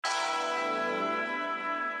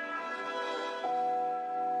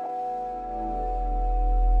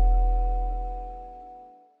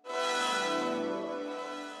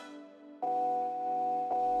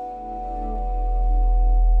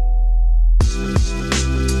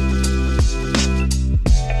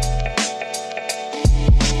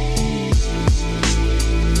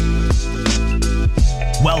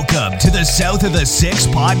the South of the Six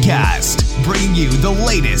podcast, bringing you the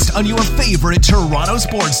latest on your favorite Toronto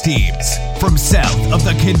sports teams from south of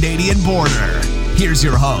the Canadian border. Here's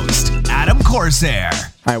your host, Adam Corsair. All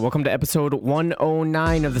right, welcome to episode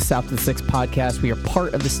 109 of the South of the Six podcast. We are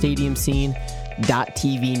part of the Stadium Scene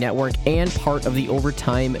 .TV network and part of the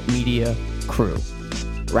Overtime Media crew.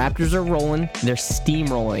 Raptors are rolling. They're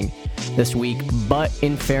steamrolling this week, but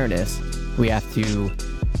in fairness, we have to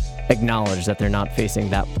acknowledge that they're not facing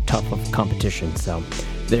that tough of competition. So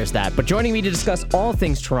there's that. But joining me to discuss all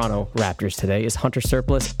things Toronto Raptors today is Hunter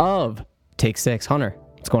Surplus of Take Six. Hunter,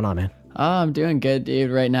 what's going on, man? Oh, I'm doing good, dude.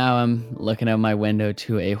 Right now, I'm looking out my window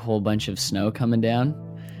to a whole bunch of snow coming down.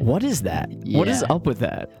 What is that? Yeah. What is up with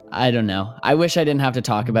that? I don't know. I wish I didn't have to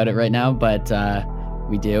talk about it right now, but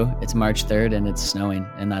we do. It's March 3rd and it's snowing,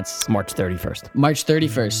 and that's March 31st. March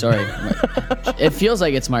 31st, sorry. It feels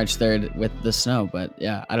like it's March 3rd with the snow, but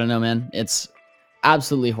yeah, I don't know, man. It's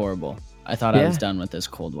absolutely horrible. I thought I was done with this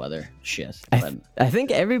cold weather shit. I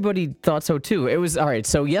think everybody thought so too. It was all right.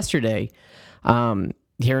 So yesterday,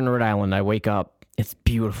 here in Rhode Island, I wake up. It's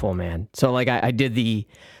beautiful, man. So like I did the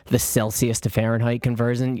Celsius to Fahrenheit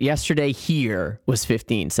conversion. Yesterday here was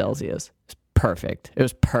 15 Celsius. It's perfect. It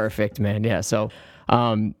was perfect, man. Yeah. So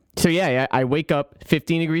I wake up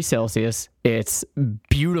 15 degrees Celsius. It's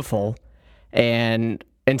beautiful. And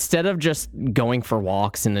instead of just going for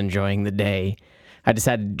walks and enjoying the day, I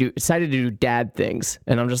decided to do dad things.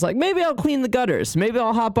 And I'm just like, maybe I'll clean the gutters. Maybe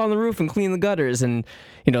I'll hop on the roof and clean the gutters. And,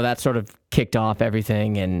 that sort of kicked off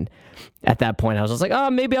everything. And at that point, I was just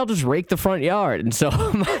like, maybe I'll just rake the front yard. And so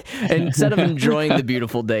instead of enjoying the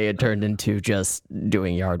beautiful day, it turned into just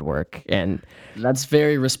doing yard work. And that's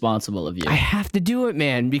very responsible of you. I have to do it,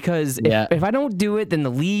 man, because if I don't do it, then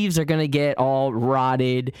the leaves are going to get all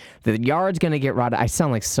rotted. The yard's going to get rotted. I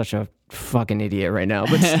sound like such a fucking idiot right now,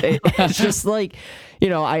 but it's just like,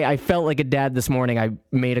 I felt like a dad this morning. I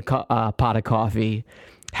made a pot of coffee,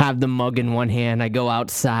 have the mug in one hand. I go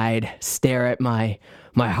outside, stare at my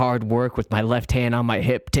hard work with my left hand on my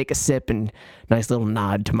hip, take a sip, and nice little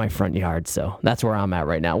nod to my front yard. So that's where I'm at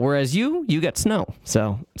right now. Whereas you got snow,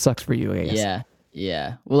 so it sucks for you, I guess.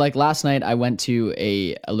 Yeah. Well, like last night, I went to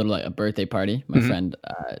a birthday party. My friend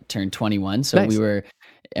turned 21, so nice.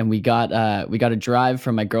 we got a drive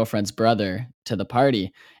from my girlfriend's brother to the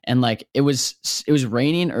party, and like it was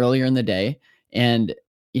raining earlier in the day, and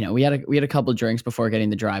we had a couple drinks before getting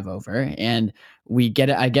the drive over, and I get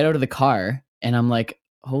out of the car, and I'm like,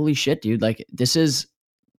 holy shit, dude, like this is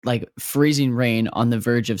like freezing rain on the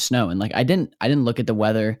verge of snow. And like I didn't look at the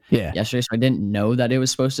weather yesterday, so I didn't know that it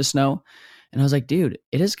was supposed to snow, and I was like, dude,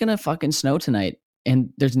 it is gonna fucking snow tonight,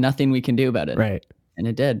 and there's nothing we can do about it. Right. And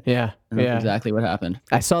it did. Yeah. And that's exactly what happened.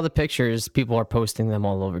 I saw the pictures. People are posting them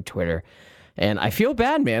all over Twitter. And I feel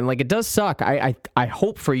bad, man. Like, it does suck. I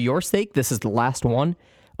hope for your sake this is the last one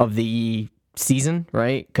of the season,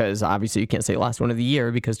 right? Because obviously you can't say last one of the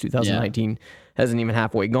year because 2019 hasn't even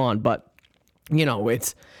halfway gone. But,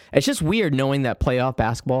 it's just weird knowing that playoff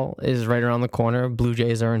basketball is right around the corner. Blue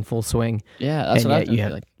Jays are in full swing. Yeah, that's what I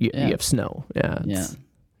think. You have snow. Yeah, it's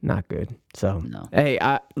not good. So, no. Hey,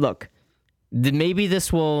 look. Maybe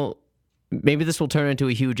this will turn into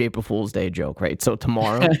a huge April Fool's Day joke, right? So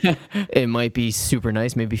tomorrow it might be super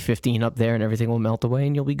nice, maybe 15 up there, and everything will melt away,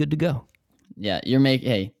 and you'll be good to go. Yeah,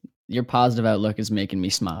 your positive outlook is making me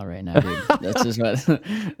smile right now, dude. That's just what.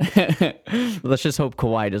 Let's just hope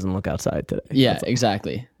Kawhi doesn't look outside today. Yeah,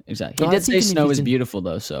 exactly. He did say snow is beautiful,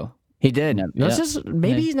 though. So he did.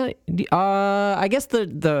 He's not. I guess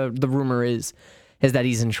the rumor is that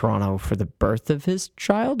he's in Toronto for the birth of his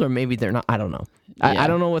child, or maybe they're not. I don't know. I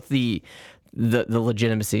don't know what the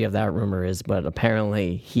legitimacy of that rumor is, but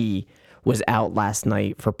apparently he was out last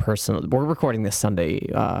night for personal. We're recording this Sunday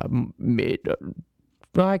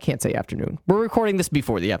I can't say afternoon. We're recording this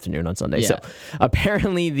before the afternoon on Sunday. Yeah. So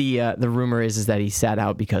apparently the rumor is that he sat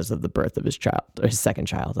out because of the birth of his child, or his second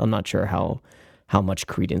child. I'm not sure how much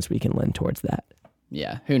credence we can lend towards that.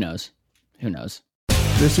 Yeah, who knows?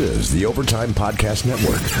 This is the Overtime Podcast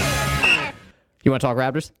Network. You want to talk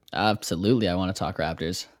Raptors? Absolutely, I want to talk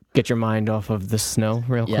Raptors. Get your mind off of the snow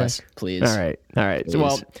real quick. Yes, please. All right. Please.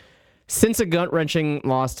 Well, since a gut-wrenching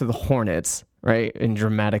loss to the Hornets, right, in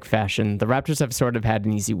dramatic fashion, the Raptors have sort of had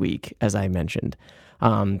an easy week, as I mentioned.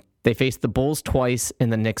 They faced the Bulls twice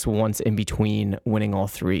and the Knicks once in between, winning all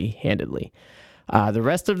three handedly. The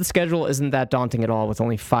rest of the schedule isn't that daunting at all, with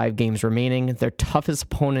only 5 games remaining. Their toughest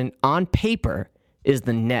opponent on paper is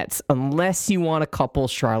the Nets, unless you want to couple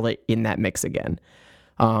Charlotte in that mix again.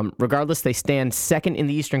 Regardless, they stand second in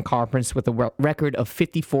the Eastern Conference with a record of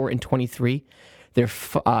 54-23. They're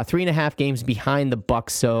 3.5 games behind the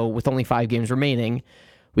Bucks, so with only 5 games remaining,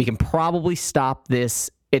 we can probably stop this.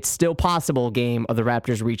 It's still possible game of the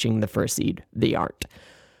Raptors reaching the first seed. They aren't.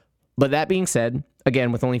 But that being said,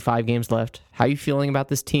 again, with only 5 games left, how are you feeling about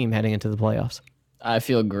this team heading into the playoffs? I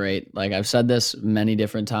feel great. Like I've said this many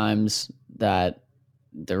different times that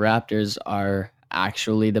the Raptors are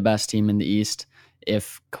actually the best team in the East.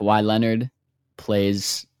 If Kawhi Leonard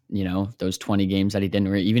plays, those 20 games that he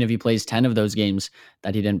didn't, even if he plays 10 of those games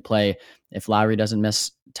that he didn't play, if Lowry doesn't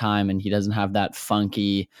miss time and he doesn't have that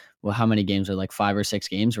funky, well, how many games are like 5 or 6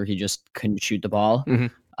 games where he just couldn't shoot the ball?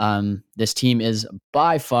 This team is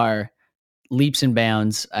by far leaps and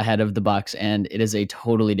bounds ahead of the Bucks, and it is a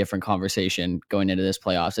totally different conversation going into this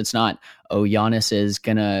playoffs. It's not, Giannis is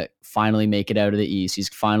gonna finally make it out of the East. He's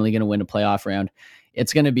finally gonna win a playoff round.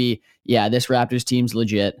 It's gonna be, this Raptors team's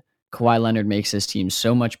legit. Kawhi Leonard makes this team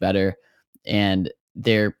so much better, and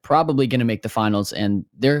they're probably gonna make the finals. And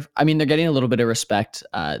they're getting a little bit of respect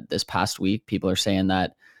this past week. People are saying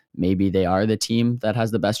that maybe they are the team that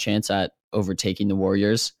has the best chance at overtaking the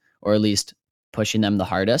Warriors, or at least pushing them the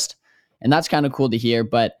hardest. And that's kind of cool to hear.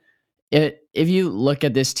 But if you look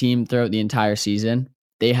at this team throughout the entire season,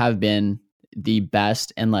 they have been the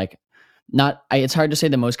best, and it's hard to say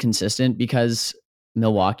the most consistent, because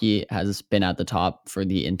Milwaukee has been at the top for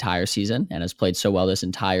the entire season and has played so well this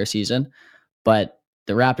entire season. But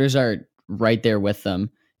the Raptors are right there with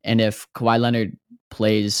them. And if Kawhi Leonard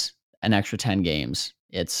plays an extra 10 games,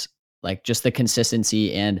 it's like just the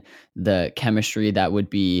consistency and the chemistry that would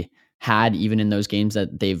be had even in those games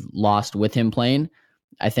that they've lost with him playing.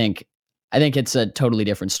 I think it's a totally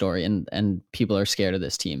different story, and people are scared of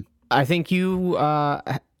this team. I think you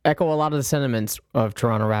echo a lot of the sentiments of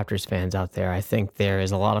Toronto Raptors fans out there. I think there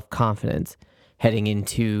is a lot of confidence heading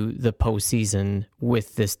into the postseason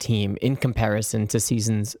with this team in comparison to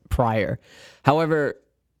seasons prior. However,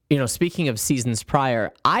 speaking of seasons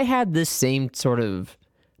prior, I had this same sort of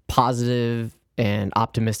positive and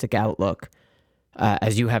optimistic outlook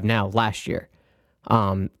as you have now last year.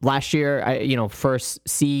 Last year, first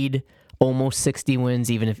seed, almost 60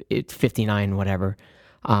 wins, even if it's 59, whatever.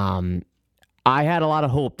 I had a lot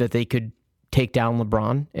of hope that they could take down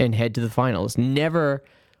LeBron and head to the finals. Never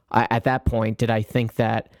at that point did I think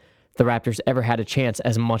that the Raptors ever had a chance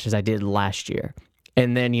as much as I did last year.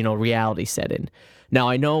 And then, reality set in. Now,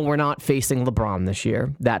 I know we're not facing LeBron this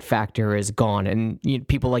year. That factor is gone. And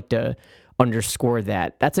people like to underscore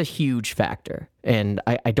that. That's a huge factor. And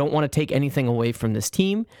I don't want to take anything away from this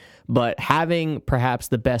team, but having perhaps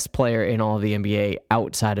the best player in all of the NBA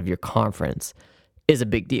outside of your conference is a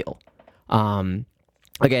big deal.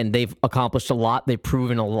 Again, they've accomplished a lot. They've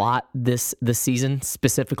proven a lot this season.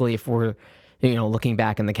 Specifically, if we're looking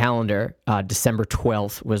back in the calendar, December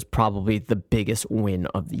 12th was probably the biggest win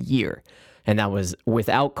of the year. And that was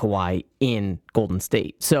without Kawhi in Golden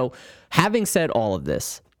State. So having said all of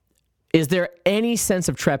this, is there any sense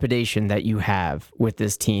of trepidation that you have with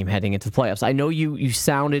this team heading into the playoffs? I know you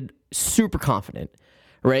sounded super confident,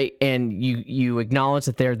 right? And you acknowledge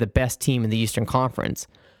that they're the best team in the Eastern Conference.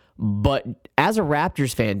 But as a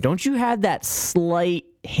Raptors fan, don't you have that slight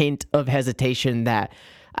hint of hesitation that,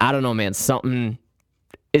 I don't know, man, something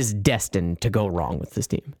is destined to go wrong with this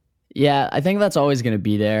team? Yeah, I think that's always going to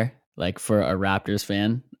be there, like for a Raptors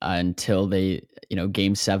fan, until they,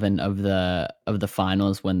 game 7 of the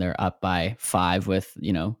finals, when they're up by 5 with,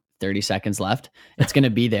 30 seconds left. It's going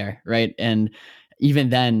to be there, right? And even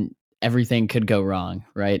then, everything could go wrong,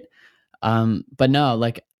 right? But no,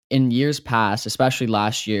 like in years past, especially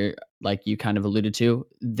last year, like you kind of alluded to,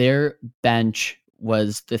 their bench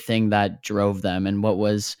was the thing that drove them, and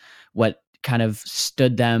what kind of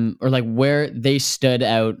stood them, or like where they stood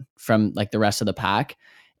out from like the rest of the pack.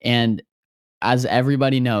 And as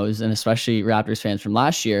everybody knows, and especially Raptors fans from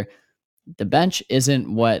last year, the bench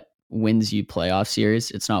isn't what wins you playoff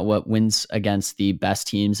series. It's not what wins against the best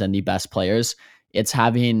teams and the best players. It's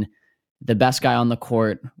having the best guy on the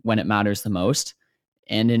court when it matters the most.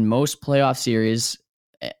 And in most playoff series,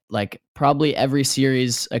 like probably every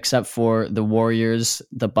series except for the Warriors,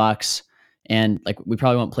 the Bucks, and like we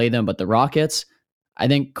probably won't play them, but the Rockets, I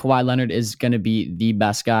think Kawhi Leonard is going to be the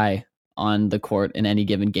best guy on the court in any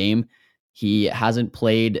given game. He hasn't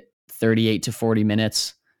played 38 to 40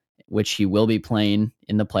 minutes, which he will be playing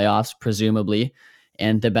in the playoffs, presumably.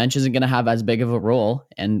 And the bench isn't going to have as big of a role.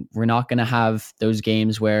 And we're not going to have those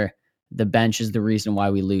games where the bench is the reason why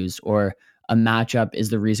we lose, or a matchup is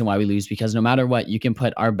the reason why we lose, because no matter what, you can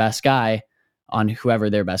put our best guy on whoever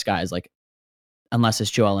their best guy is, like, unless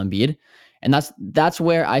it's Joel Embiid. And that's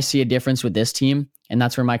where I see a difference with this team. And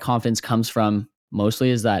that's where my confidence comes from mostly,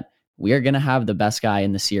 is that we are going to have the best guy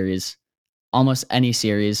in the series, almost any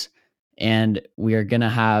series. And we are going to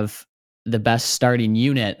have the best starting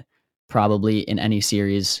unit probably in any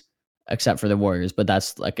series except for the Warriors, but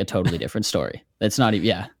that's like a totally different story. It's not even,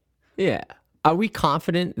 yeah. Yeah. Are we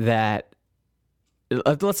confident that,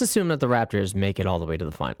 let's assume that the Raptors make it all the way to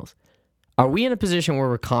the finals. Are we in a position where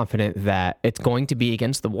we're confident that it's going to be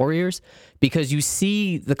against the Warriors? Because you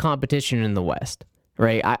see the competition in the West,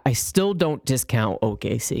 right? I still don't discount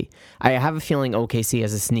OKC. I have a feeling OKC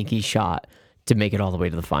has a sneaky shot to make it all the way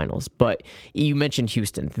to the finals. But you mentioned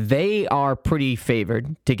Houston. They are pretty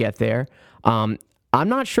favored to get there. I'm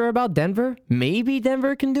not sure about Denver. Maybe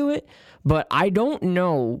Denver can do it, but I don't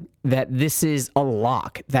know that this is a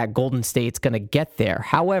lock that Golden State's going to get there.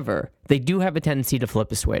 However, they do have a tendency to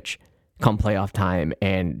flip a switch come playoff time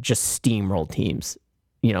and just steamroll teams,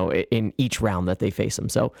 in each round that they face them.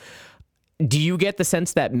 So do you get the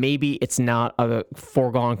sense that maybe it's not a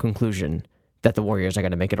foregone conclusion that the Warriors are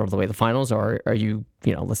going to make it all the way to the finals, or are you,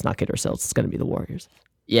 let's not kid ourselves, it's going to be the Warriors?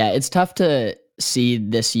 Yeah, it's tough to see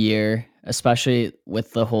this year, especially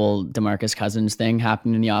with the whole DeMarcus Cousins thing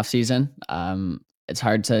happening in the offseason. It's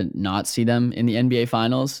hard to not see them in the NBA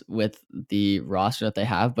Finals with the roster that they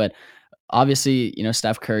have. But obviously,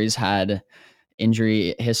 Steph Curry's had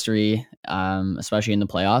injury history, especially in the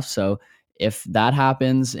playoffs. So if that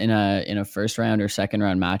happens in a first round or second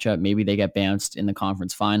round matchup, maybe they get bounced in the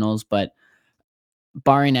conference finals. But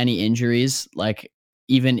barring any injuries, like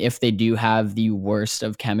even if they do have the worst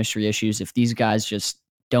of chemistry issues, if these guys just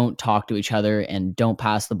don't talk to each other and don't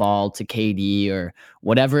pass the ball to KD or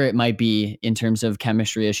whatever it might be in terms of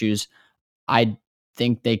chemistry issues, I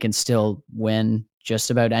think they can still win just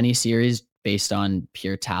about any series based on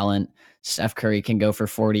pure talent. Steph Curry can go for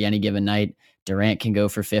 40 any given night. Durant can go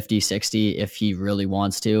for 50, 60 if he really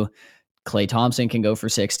wants to. Klay Thompson can go for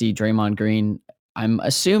 60. Draymond Green, I'm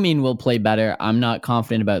assuming, will play better. I'm not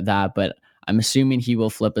confident about that, but I'm assuming he will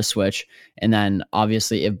flip a switch. And then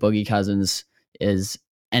obviously if Boogie Cousins is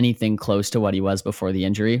anything close to what he was before the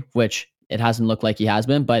injury, which it hasn't looked like he has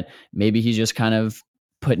been, but maybe he's just kind of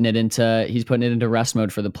putting it into rest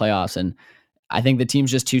mode for the playoffs. And I think the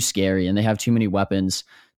team's just too scary and they have too many weapons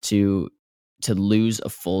to lose a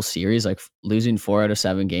full series, like losing 4 out of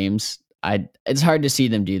 7 games. It's hard to see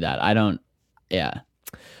them do that.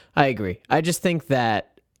 I agree. I just think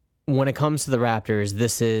that when it comes to the Raptors,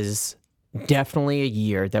 this is definitely a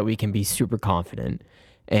year that we can be super confident.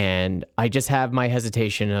 And I just have my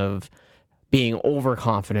hesitation of being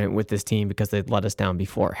overconfident with this team because they've let us down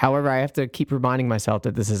before. However, I have to keep reminding myself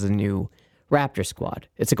that this is a new Raptor squad.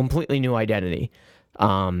 It's a completely new identity.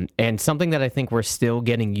 And something that I think we're still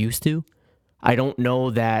getting used to. I don't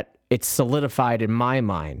know that it's solidified in my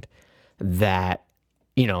mind that,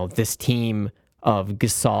 this team of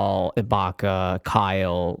Gasol, Ibaka,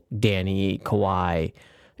 Kyle, Danny, Kawhi,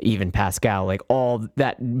 even Pascal, like all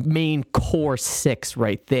that main core 6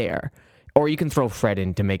 right there. Or you can throw Fred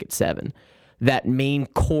in to make it 7. That main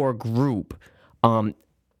core group, I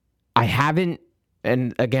haven't,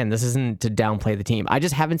 and again, this isn't to downplay the team, I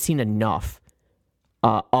just haven't seen enough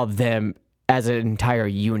of them as an entire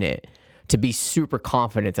unit to be super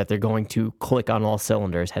confident that they're going to click on all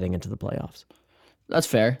cylinders heading into the playoffs. That's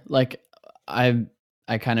fair. Like, I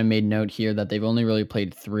kind of made note here that they've only really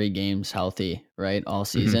played 3 games healthy, right, all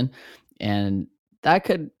season. Mm-hmm. And that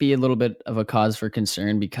could be a little bit of a cause for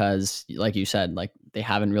concern because, like you said, like they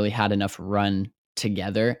haven't really had enough run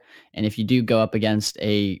together. And if you do go up against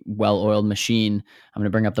a well-oiled machine, I'm going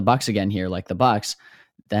to bring up the Bucks again here, like the Bucks,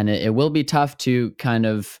 then it will be tough to kind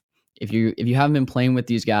of, if you haven't been playing with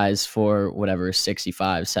these guys for whatever,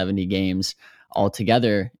 65, 70 games all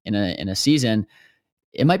together in a season,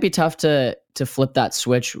 it might be tough to flip that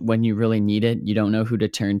switch when you really need it. You don't know who to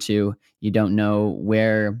turn to. You don't know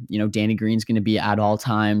where, Danny Green's going to be at all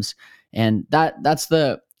times. And that's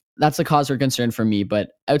the cause for concern for me.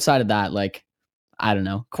 But outside of that, like, I don't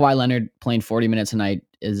know, Kawhi Leonard playing 40 minutes a night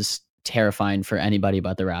is terrifying for anybody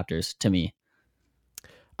but the Raptors to me.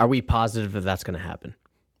 Are we positive that that's going to happen?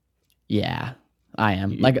 Yeah, I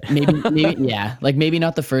am. Like maybe, yeah, like maybe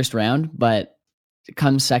not the first round, but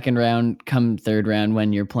come second round, come third round,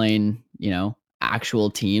 when you're playing,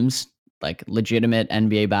 actual teams, like legitimate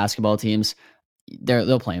NBA basketball teams,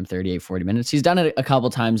 they'll play him 38, 40 minutes. He's done it a couple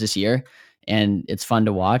times this year and it's fun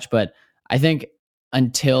to watch. But I think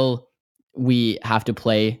until we have to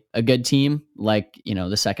play a good team, like,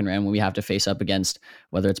 the second round when we have to face up against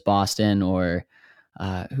whether it's Boston or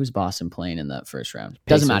who's Boston playing in that first round?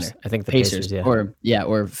 Pacers. Doesn't matter. I think the Pacers, yeah.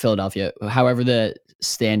 or Philadelphia. However the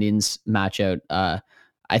standings match out,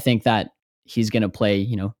 I think that he's going to play,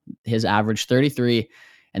 his average 33,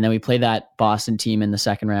 and then we play that Boston team in the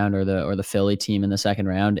second round or the Philly team in the second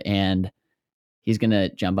round, and he's going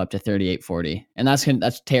to jump up to 38, 40, and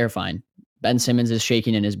that's terrifying Ben Simmons is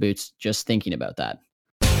shaking in his boots just thinking about that.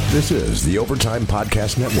 This is the Overtime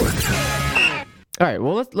Podcast Network. All right,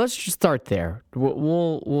 well, let's just start there.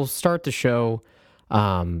 We'll start the show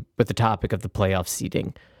with the topic of the playoff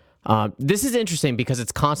seeding. This is interesting because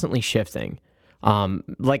it's constantly shifting.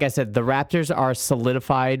 Like I said, the Raptors are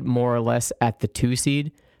solidified more or less at the 2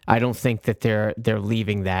 seed. I don't think that they're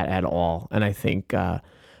leaving that at all. And I think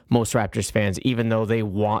most Raptors fans, even though they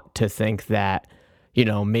want to think that,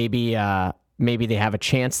 maybe they have a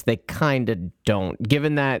chance, they kind of don't.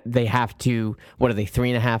 Given that they have to, what are they,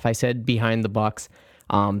 3.5? I said behind the Bucks.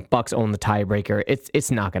 Bucks own the tiebreaker.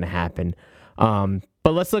 It's not going to happen.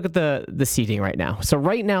 But let's look at the seeding right now. So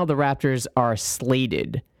right now the Raptors are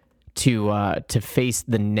slated to face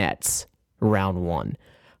the Nets round 1.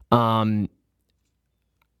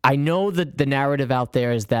 I know that the narrative out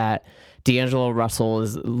there is that D'Angelo Russell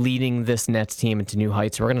is leading this Nets team into new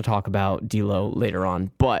heights. We're going to talk about D'Lo later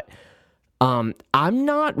on, but I'm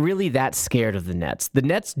not really that scared of the Nets. The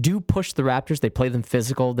Nets do push the Raptors. They play them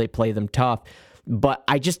physical. They play them tough. But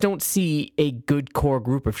I just don't see a good core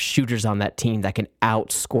group of shooters on that team that can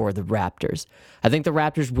outscore the Raptors. I think the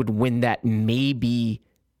Raptors would win that maybe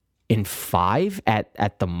in 5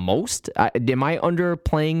 at the most. Am I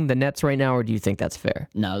underplaying the Nets right now, or do you think that's fair?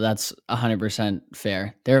 No, that's 100%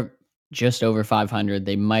 fair. They're just over 500.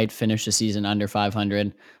 They might finish the season under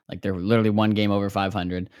 500. Like, they're literally one game over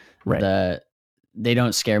 500. Right. They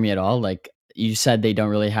don't scare me at all. Like you said, they don't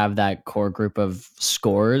really have that core group of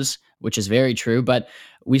scorers, which is very true. But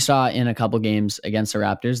we saw in a couple games against the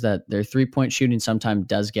Raptors that their 3-point shooting sometimes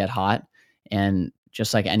does get hot. And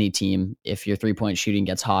just like any team, if your 3-point shooting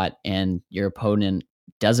gets hot and your opponent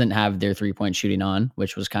doesn't have their 3-point shooting on,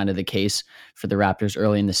 which was kind of the case for the Raptors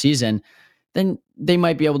early in the season, then they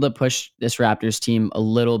might be able to push this Raptors team a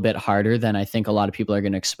little bit harder than I think a lot of people are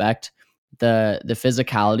going to expect. The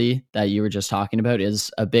physicality that you were just talking about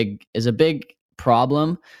is a big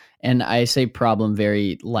problem. And I say problem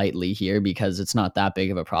very lightly here because it's not that big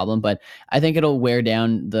of a problem, but I think it'll wear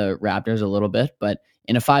down the Raptors a little bit. But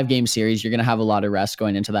in a 5-game series, you're going to have a lot of rest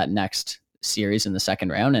going into that next series in the second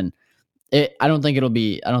round. And I don't think it'll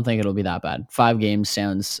be that bad. 5 games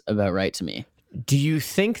sounds about right to me. Do you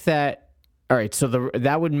think that, all right, so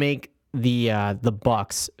that would make the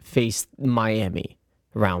Bucks face Miami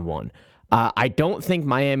round 1. I don't think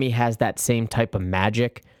Miami has that same type of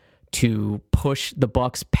magic to push the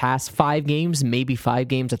Bucks past 5 games, maybe 5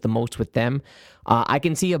 games at the most with them. I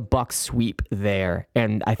can see a Bucks sweep there,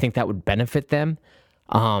 and I think that would benefit them.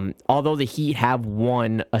 Although the Heat have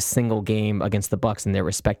won a single game against the Bucks in their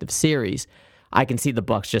respective series, I can see the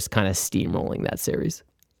Bucks just kind of steamrolling that series.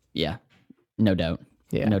 Yeah, no doubt.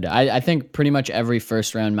 Yeah, no doubt. I think pretty much every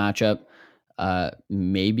first round matchup,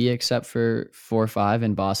 maybe except for 4-5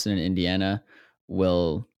 in Boston and Indiana,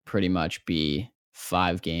 will pretty much be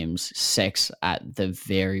 5 games, 6 at the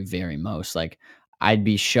very, very most. Like, I'd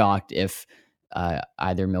be shocked if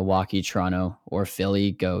either Milwaukee, Toronto, or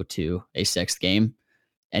Philly go to a 6th game.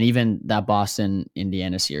 And even that Boston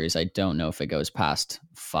Indiana series, I don't know if it goes past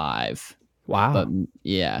 5. Wow. But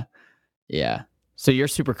yeah. So you're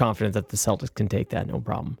super confident that the Celtics can take that, no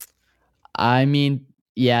problem. I mean,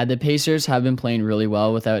 yeah, the Pacers have been playing really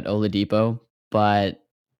well without Oladipo, but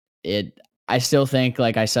I still think,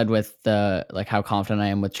 like I said, with how confident I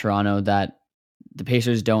am with Toronto, that the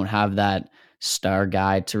Pacers don't have that star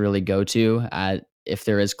guy to really go to if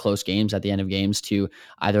there is close games at the end of games to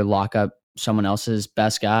either lock up someone else's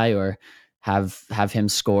best guy or have him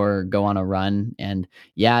score or go on a run. And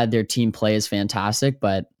yeah, their team play is fantastic,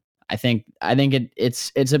 but I think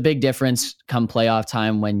it's a big difference come playoff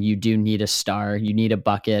time when you do need a star, you need a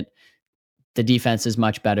bucket. The defense is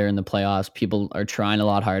much better in the playoffs. People are trying a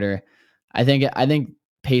lot harder. I think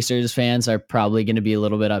Pacers fans are probably going to be a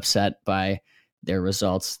little bit upset by their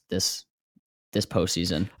results this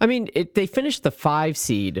postseason. I mean, they finished the 5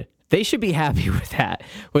 seed. They should be happy with that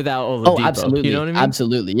without Oladipo. Oh, absolutely. You know what I mean?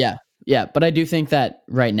 Absolutely. Yeah. Yeah. But I do think that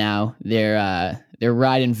right now they're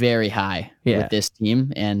riding very high with this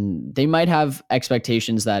team, and they might have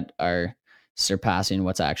expectations that are surpassing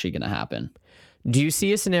what's actually going to happen. Do you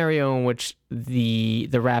see a scenario in which the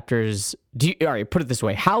Raptors, all right, put it this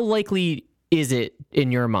way. How likely is it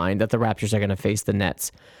in your mind that the Raptors are going to face the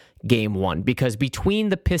Nets game 1? Because between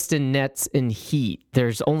the Pistons, Nets, and Heat,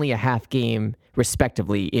 there's only a half game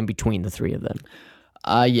respectively in between the 3 of them.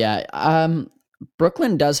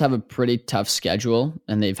 Brooklyn does have a pretty tough schedule,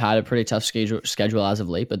 and they've had a pretty tough schedule as of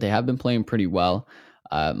late, but they have been playing pretty well.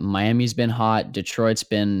 Miami's been hot. Detroit's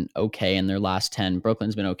been okay in their last 10.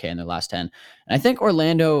 Brooklyn's been okay in their last 10. And I think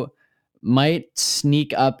Orlando might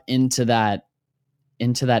sneak up into that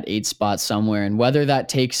into that 8 spot somewhere. And whether that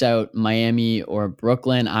takes out Miami or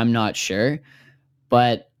Brooklyn, I'm not sure.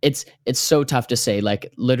 But it's so tough to say.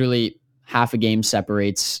 Like literally half a game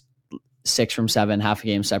separates 6 from 7, half a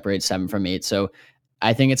game separates 7 from 8. So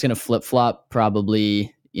I think it's going to flip-flop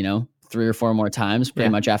probably, 3 or 4 more times, pretty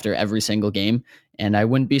much after every single game. And I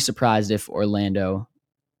wouldn't be surprised if Orlando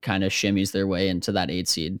kind of shimmies their way into that 8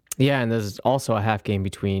 seed. Yeah, and there's also a half game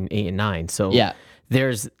between 8 and 9. So yeah,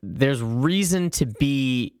 there's reason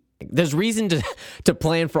to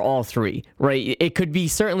plan for all 3, right? It could be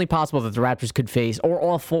certainly possible that the Raptors could face, or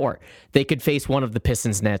all 4, they could face one of the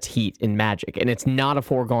Pistons, Nets, Heat, and Magic. And it's not a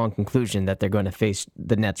foregone conclusion that they're going to face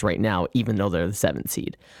the Nets right now, even though they're the 7th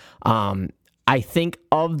seed. I think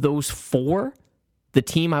of those 4, the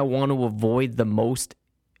team I want to avoid the most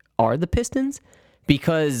are the Pistons.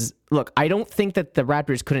 Because, look, I don't think that the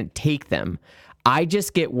Raptors couldn't take them. I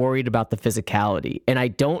just get worried about the physicality. And I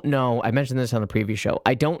don't know, I mentioned this on the previous show,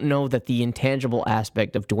 I don't know that the intangible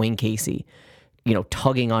aspect of Dwayne Casey,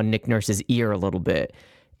 tugging on Nick Nurse's ear a little bit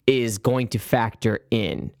is going to factor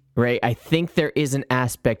in, right? I think there is an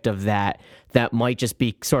aspect of that might just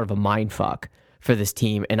be sort of a mind fuck for this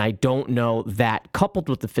team. And I don't know that, coupled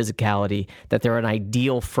with the physicality, that they're an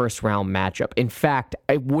ideal first-round matchup. In fact,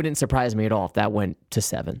 it wouldn't surprise me at all if that went to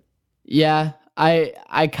 7. Yeah,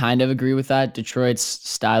 I kind of agree with that. Detroit's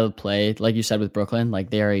style of play, like you said with Brooklyn, like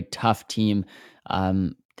they are a tough team.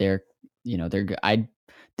 They're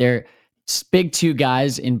big 2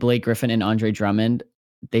 guys in Blake Griffin and Andre Drummond.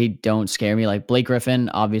 They don't scare me. Like Blake Griffin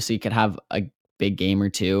obviously could have a big game or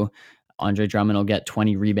 2. Andre Drummond will get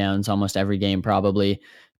 20 rebounds almost every game probably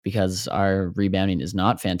because our rebounding is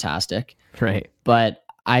not fantastic. Right. But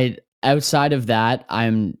outside of that,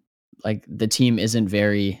 I'm like the team isn't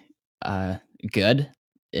very good.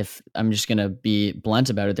 If I'm just going to be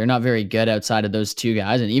blunt about it, they're not very good outside of those 2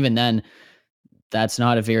 guys. And even then, that's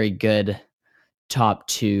not a very good top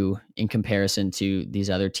 2 in comparison to these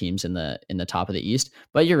other teams in the top of the East.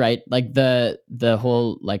 But you're right. Like the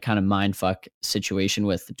whole like kind of mindfuck situation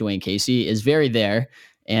with Dwayne Casey is very there.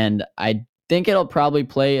 And I think it'll probably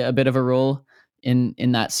play a bit of a role in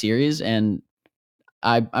that series. And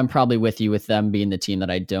I'm probably with you with them being the team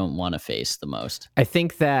that I don't want to face the most. I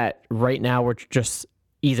think that right now we're just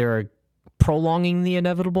either prolonging the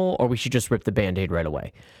inevitable or we should just rip the Band-Aid right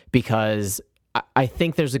away, because I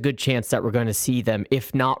think there's a good chance that we're going to see them,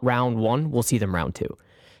 if not round 1, we'll see them round 2.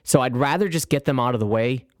 So I'd rather just get them out of the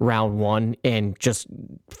way round 1 and just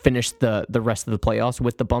finish the rest of the playoffs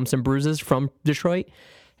with the bumps and bruises from Detroit,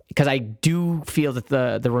 because I do feel that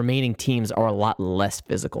the remaining teams are a lot less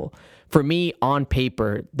physical. For me, on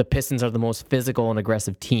paper, the Pistons are the most physical and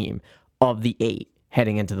aggressive team of the 8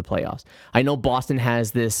 heading into the playoffs. I know Boston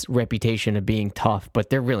has this reputation of being tough, but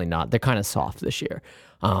they're really not. They're kind of soft this year.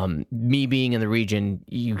 Me being in the region,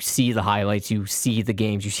 you see the highlights, you see the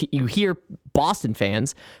games, you hear Boston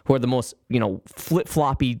fans, who are the most,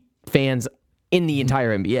 flip-floppy fans in the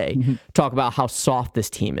entire NBA, talk about how soft this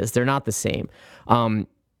team is. They're not the same. I'm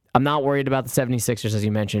not worried about the 76ers, as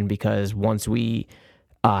you mentioned, because once we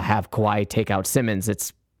have Kawhi take out Simmons,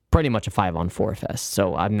 it's pretty much a 5-on-4 fest.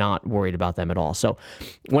 So I'm not worried about them at all. So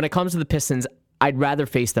when it comes to the Pistons, I'd rather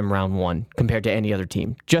face them round 1 compared to any other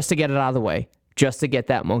team, just to get it out of the way, just to get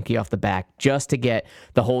that monkey off the back, just to get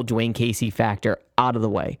the whole Dwayne Casey factor out of the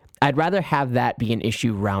way. I'd rather have that be an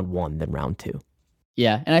issue round 1 than round 2.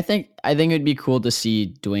 Yeah, and I think it'd be cool to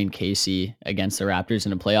see Dwayne Casey against the Raptors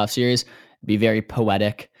in a playoff series. It'd be very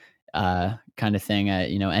poetic kind of thing.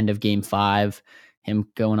 End of Game 5, him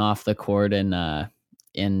going off the court and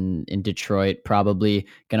in Detroit, probably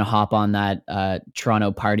gonna hop on that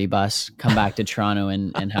Toronto party bus, come back to Toronto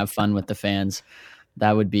and have fun with the fans.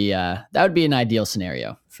 That would be an ideal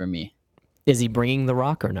scenario for me. Is he bringing the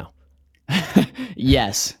rock or no?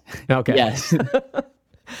 Yes. Okay. Yes.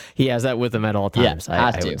 He has that with him at all times. Yeah,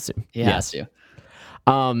 I would assume. He has to.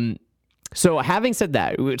 So having said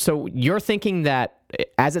that, so you're thinking that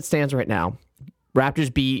as it stands right now,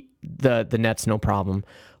 Raptors beat the Nets, no problem.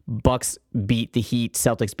 Bucks beat the Heat.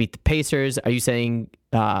 Celtics beat the Pacers. Are you saying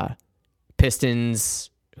Pistons?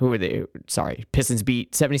 Who are they? Sorry, Pistons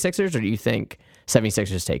beat 76ers, or do you think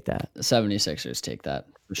 76ers take that? 76ers take that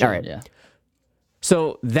for sure. All right. Yeah.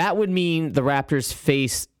 So that would mean the Raptors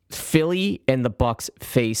face Philly and the Bucks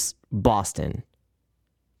face Boston.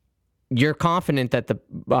 You're confident that the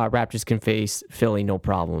Raptors can face Philly, no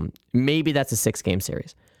problem. Maybe that's a 6-game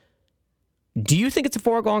series. Do you think it's a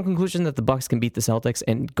foregone conclusion that the Bucks can beat the Celtics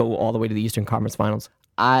and go all the way to the Eastern Conference Finals?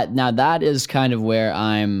 Now that is kind of where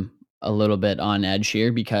I'm a little bit on edge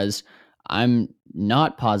here, because I'm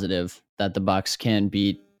not positive that the Bucks can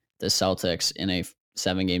beat the Celtics in a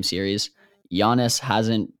 7-game series. Giannis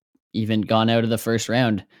hasn't even gone out of the first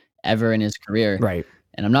round ever in his career. Right.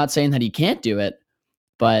 And I'm not saying that he can't do it,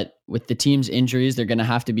 but with the team's injuries, they're going to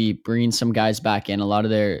have to be bringing some guys back in. A lot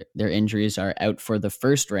of their injuries are out for the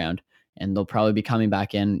first round, and they'll probably be coming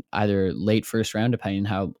back in either late first round, depending on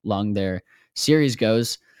how long their series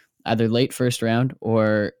goes, either late first round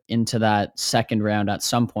or into that second round at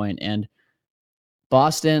some point. And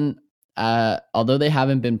Boston, although they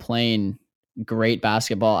haven't been playing great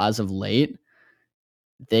basketball as of late,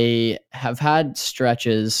 they have had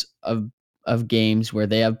stretches of games where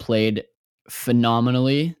they have played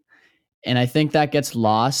phenomenally. And I think that gets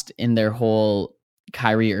lost in their whole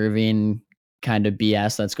Kyrie Irving kind of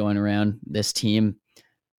BS that's going around this team.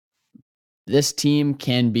 This team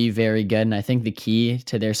can be very good, and I think the key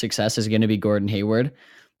to their success is going to be Gordon Hayward.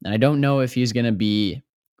 And I don't know if he's going to be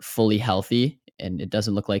fully healthy, and it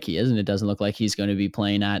doesn't look like he is, and it doesn't look like he's going to be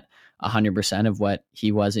playing at 100% of what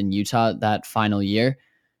he was in Utah that final year.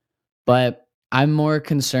 But I'm more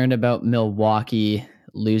concerned about Milwaukee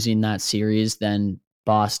losing that series than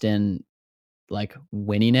Boston like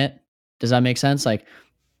winning it. Does that make sense? Like,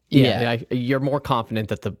 Yeah, you're more confident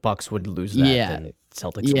that the Bucks would lose that than the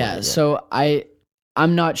Celtics. Yeah, would. so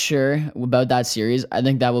I'm not sure about that series. I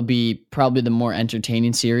think that will be probably the more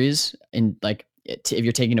entertaining series. And like, if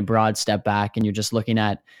you're taking a broad step back and you're just looking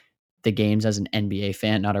at the games as an NBA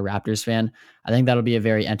fan, not a Raptors fan, I think that'll be a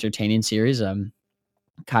very entertaining series.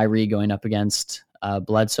 Kyrie going up against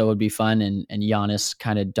Bledsoe would be fun, and Giannis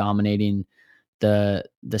kind of dominating the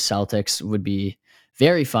Celtics would be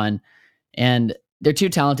very fun. And they're two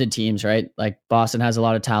talented teams, right? Like Boston has a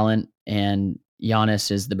lot of talent, and Giannis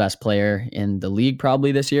is the best player in the league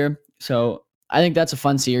probably this year. So I think that's a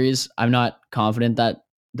fun series. I'm not confident that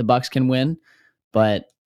the Bucks can win, but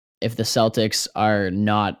if the Celtics are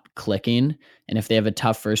not clicking and if they have a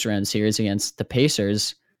tough first round series against the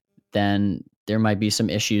Pacers, then there might be some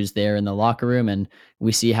issues there in the locker room, and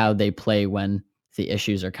we see how they play when the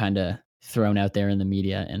issues are kind of thrown out there in the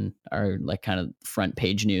media and are like kind of front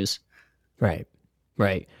page news. Right.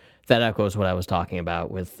 That echoes what I was talking about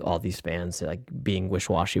with all these fans like being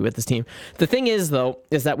wish-washy with this team. The thing is, though,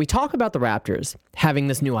 is that we talk about the Raptors having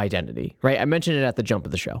this new identity, right? I mentioned it at the jump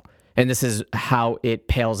of the show, and this is how it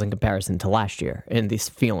pales in comparison to last year and this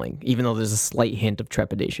feeling, even though there's a slight hint of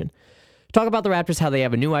trepidation. Talk about the Raptors, how they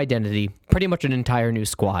have a new identity, pretty much an entire new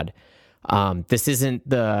squad. This isn't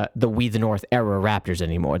the We the North era Raptors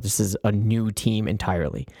anymore. This is a new team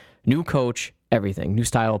entirely. New coach, everything. New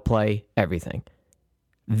style of play, everything.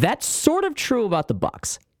 That's sort of true about the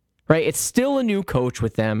Bucks, right? It's still a new coach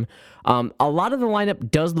with them. A lot of the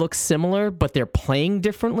lineup does look similar, but they're playing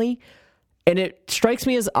differently. And it strikes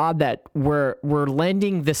me as odd that we're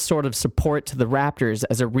lending this sort of support to the Raptors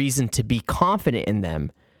as a reason to be confident in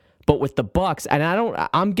them. But with the Bucks, and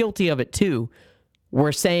I'm guilty of it too,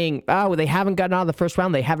 we're saying, oh, they haven't gotten out of the first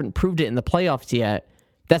round. They haven't proved it in the playoffs yet.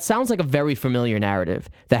 That sounds like a very familiar narrative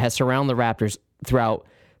that has surrounded the Raptors throughout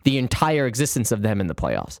the entire existence of them in the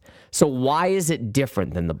playoffs. So why is it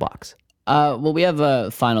different than the Bucks? Well, we have a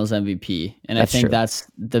Finals MVP, and I think that's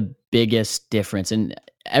the biggest difference. And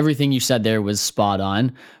everything you said there was spot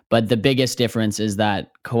on, but the biggest difference is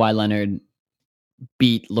that Kawhi Leonard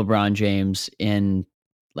beat LeBron James in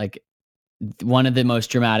like one of the most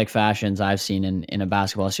dramatic fashions I've seen in a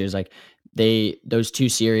basketball series. Like those two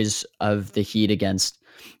series of the Heat against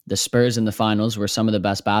the Spurs in the finals were some of the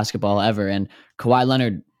best basketball ever. And Kawhi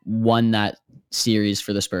Leonard won that series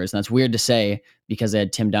for the Spurs. And that's weird to say because they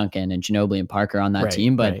had Tim Duncan and Ginobili and Parker on that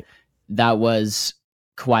team, but that was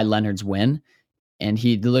Kawhi Leonard's win. And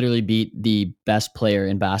he literally beat the best player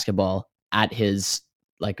in basketball at his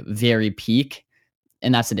like very peak.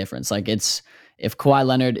 And that's the difference. Like if Kawhi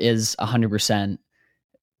Leonard is 100%,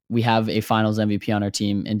 we have a Finals MVP on our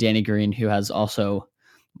team, and Danny Green, who has also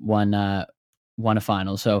won a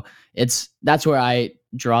final. So that's where I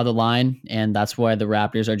draw the line, and that's why the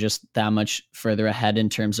Raptors are just that much further ahead in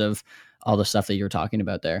terms of all the stuff that you were talking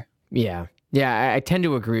about there. Yeah, I tend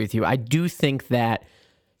to agree with you. I do think that,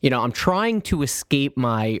 I'm trying to escape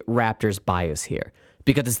my Raptors bias here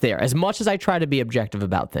because it's there. As much as I try to be objective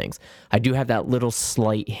about things, I do have that little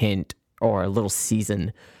slight hint or a little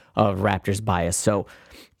season of Raptors bias. So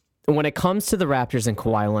when it comes to the Raptors and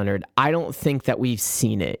Kawhi Leonard, I don't think that we've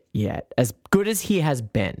seen it yet. As good as he has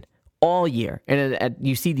been all year, and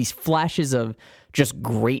you see these flashes of just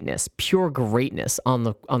greatness, pure greatness on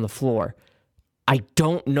the floor, I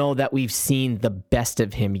don't know that we've seen the best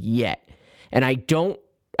of him yet. And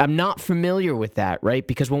I'm not familiar with that, right?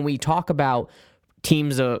 Because when we talk about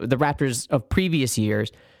teams, the Raptors of previous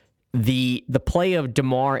years, the play of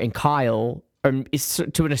DeMar and Kyle is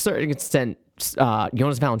to a certain extent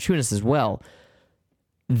Jonas Valanciunas as well,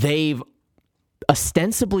 they've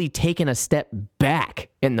ostensibly taken a step back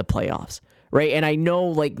in the playoffs, right? And I know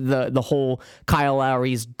like the whole Kyle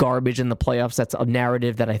Lowry's garbage in the playoffs, that's a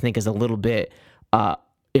narrative that I think is a little bit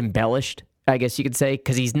embellished, I guess you could say,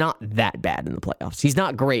 because he's not that bad in the playoffs. He's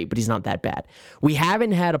not great, but he's not that bad. We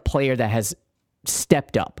haven't had a player that has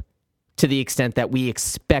stepped up to the extent that we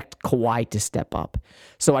expect Kawhi to step up.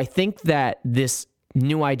 So I think that this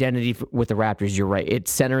new identity with the Raptors, you're right, it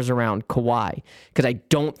centers around Kawhi, because I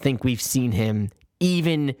don't think we've seen him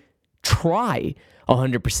even try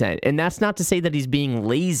 100%. And that's not to say that he's being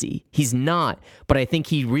lazy. He's not. But I think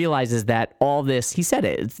he realizes that all this, he said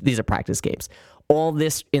it, these are practice games. All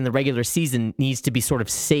this in the regular season needs to be sort of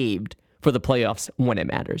saved for the playoffs when it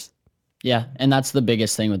matters. Yeah, and that's the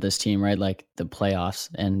biggest thing with this team, right? Like the playoffs.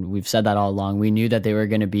 And we've said that all along. We knew that they were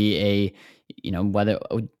going to be whether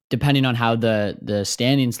depending on how the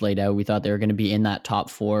standings laid out, we thought they were going to be in that top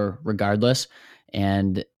 4 regardless.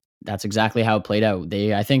 And that's exactly how it played out.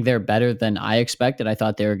 I think they're better than I expected. I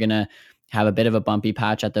thought they were going to have a bit of a bumpy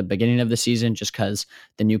patch at the beginning of the season just because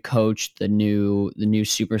the new coach, the new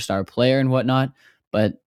superstar player and whatnot.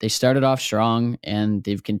 But they started off strong and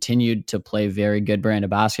they've continued to play very good brand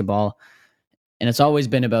of basketball. And it's always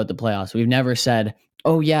been about the playoffs. We've never said,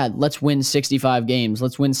 oh yeah, let's win 65 games.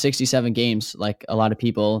 Let's win 67 games. Like a lot of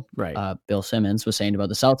people, right. Bill Simmons was saying about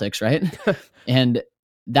the Celtics, right? And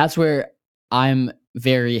that's where I'm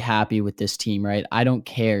very happy with this team, right? I don't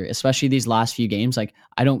care, especially these last few games. Like,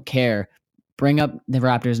 I don't care. Bring up the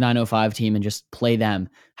Raptors 905 team and just play them.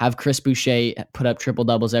 Have Chris Boucher put up triple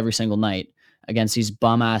doubles every single night against these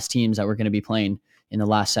bum ass teams that we're going to be playing in the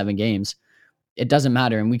last 7 games. It doesn't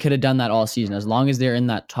matter. And we could have done that all season as long as they're in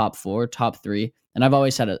that top 4, top 3. And I've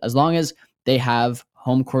always said it, as long as they have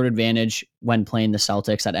home court advantage when playing the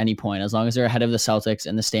Celtics at any point, as long as they're ahead of the Celtics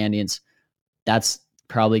in the standings, that's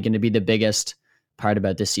probably going to be the biggest part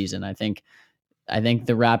about this season. I think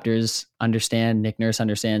the Raptors understand, Nick Nurse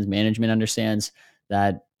understands, management understands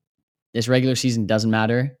that this regular season doesn't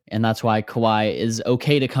matter. And that's why Kawhi is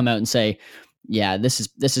okay to come out and say, yeah, this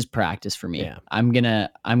is practice for me. Yeah. I'm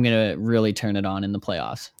gonna really turn it on in the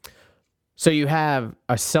playoffs. So you have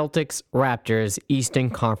a Celtics Raptors Eastern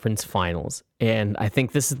Conference Finals, and I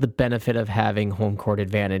think this is the benefit of having home court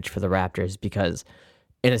advantage for the Raptors, because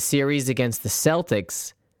in a series against the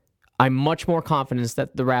Celtics, I'm much more confident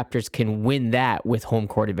that the Raptors can win that with home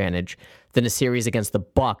court advantage than a series against the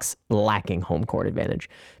Bucks lacking home court advantage.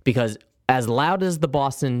 Because as loud as the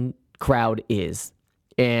Boston crowd is,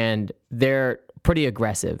 and they're pretty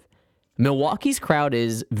aggressive, Milwaukee's crowd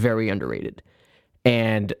is very underrated.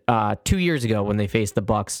 And 2 years ago when they faced the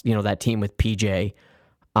Bucks, that team with PJ,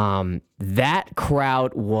 that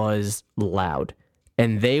crowd was loud.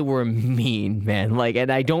 And they were mean, man.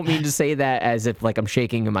 And I don't mean to say that as if I'm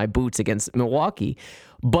shaking in my boots against Milwaukee,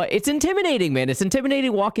 but it's intimidating, man. It's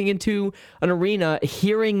intimidating walking into an arena,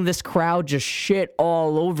 hearing this crowd just shit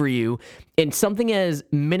all over you, and something as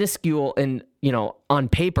minuscule and, on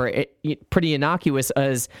paper, pretty innocuous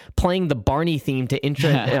as playing the Barney theme to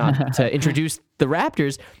introduce the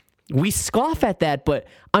Raptors. We scoff at that, but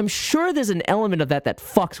I'm sure there's an element of that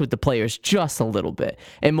fucks with the players just a little bit.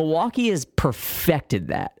 And Milwaukee has perfected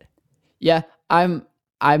that. Yeah, I'm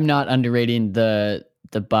not underrating the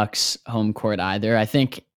Bucks home court either. I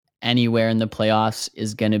think anywhere in the playoffs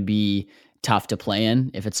is going to be tough to play in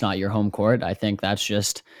if it's not your home court. I think that's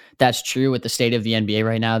true with the state of the NBA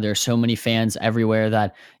right now. There are so many fans everywhere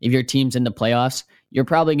that if your team's in the playoffs, you're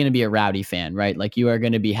probably going to be a rowdy fan, right? Like, you are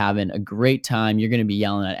going to be having a great time. You're going to be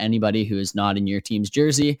yelling at anybody who is not in your team's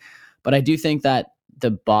jersey. But I do think that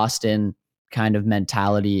the Boston kind of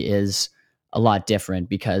mentality is a lot different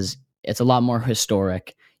because it's a lot more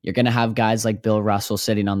historic. You're going to have guys like Bill Russell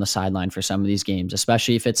sitting on the sideline for some of these games,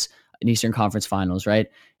 especially if it's an Eastern Conference Finals, right?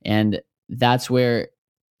 And that's where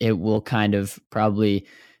it will kind of probably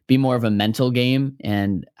be more of a mental game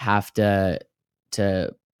and have to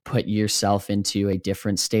put yourself into a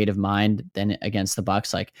different state of mind than against the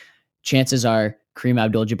Bucks. Like, chances are Kareem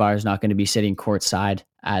Abdul-Jabbar is not going to be sitting courtside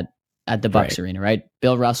at the Bucks arena, right?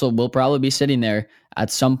 Bill Russell will probably be sitting there at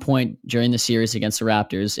some point during the series against the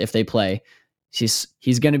Raptors if they play. He's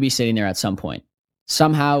going to be sitting there at some point.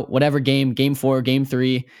 Somehow, whatever game 4, game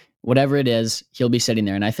 3, whatever it is, he'll be sitting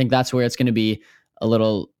there. And I think that's where it's going to be a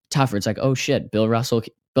little tougher. It's like, oh shit, Bill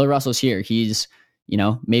Russell's here. He's,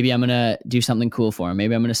 maybe I'm going to do something cool for him.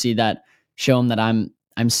 Maybe I'm going to show him that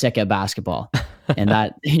I'm sick at basketball. And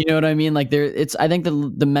that, you know what I mean? Like, I think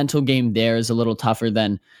the mental game there is a little tougher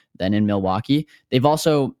than in Milwaukee. They've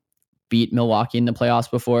also beat Milwaukee in the playoffs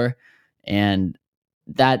before. And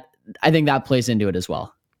I think that plays into it as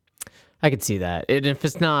well. I could see that. And if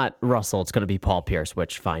it's not Russell, it's going to be Paul Pierce,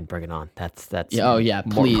 which fine, bring it on. That's Oh yeah,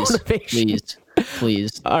 more please, motivation.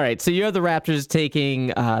 please. All right, so you have the Raptors taking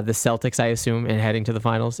the Celtics, I assume, and heading to the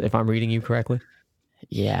finals, if I'm reading you correctly.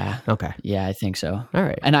 Yeah. Okay. Yeah, I think so. All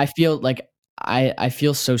right. And I feel like I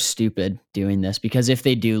feel so stupid doing this because if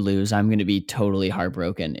they do lose, I'm going to be totally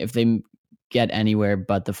heartbroken. If they get anywhere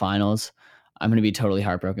but the finals, I'm going to be totally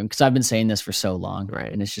heartbroken because I've been saying this for so long.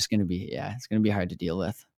 Right. And it's just going to be, it's going to be hard to deal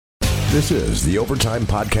with. This is the Overtime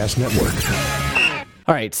Podcast Network.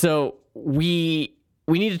 All right, so we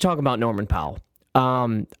need to talk about Norman Powell.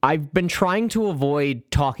 I've been trying to avoid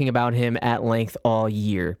talking about him at length all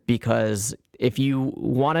year because if you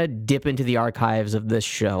want to dip into the archives of this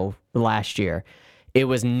show last year, it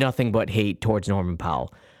was nothing but hate towards Norman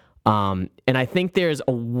Powell. And I think there's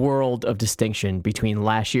a world of distinction between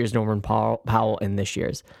last year's Norman Powell and this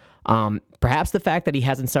year's. Perhaps the fact that he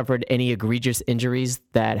hasn't suffered any egregious injuries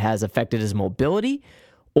that has affected his mobility,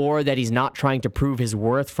 or that he's not trying to prove his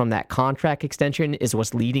worth from that contract extension is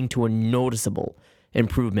what's leading to a noticeable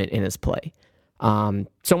improvement in his play.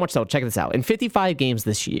 So much so, check this out. In 55 games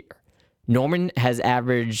this year, Norman has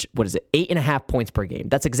averaged, 8.5 points per game.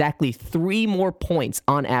 That's exactly 3 more points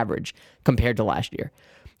on average compared to last year.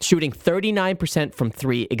 Shooting 39% from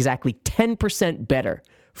 3, exactly 10% better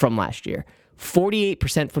from last year.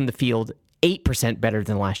 48% from the field, 8% better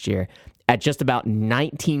than last year, at just about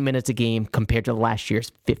 19 minutes a game compared to last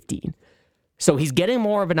year's 15. So he's getting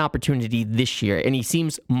more of an opportunity this year, and he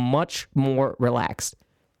seems much more relaxed.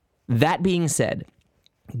 That being said,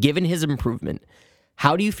 given his improvement,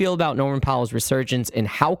 how do you feel about Norman Powell's resurgence, and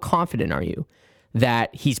how confident are you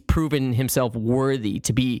that he's proven himself worthy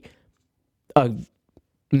to be a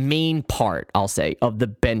main part, I'll say, of the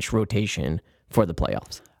bench rotation for the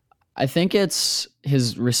playoffs? I think it's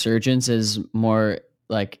his resurgence is more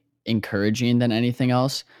like encouraging than anything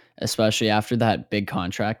else, especially after that big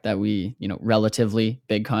contract that we, relatively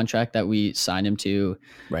big contract that we signed him to.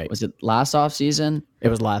 Right. Was it last offseason? It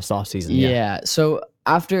was last offseason. Yeah. So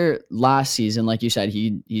after last season, like you said,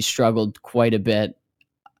 he struggled quite a bit.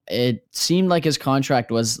 It seemed like his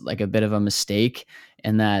contract was like a bit of a mistake,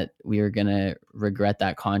 and that we were going to regret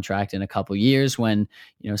that contract in a couple years when,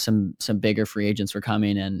 some bigger free agents were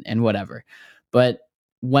coming and whatever. But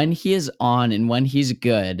when he is on and when he's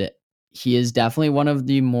good, he is definitely one of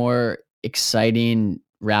the more exciting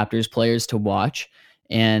Raptors players to watch.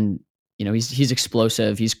 And, he's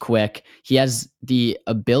explosive. He's quick. He has the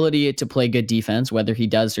ability to play good defense. Whether he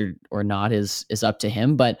does or not is up to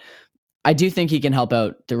him. But I do think he can help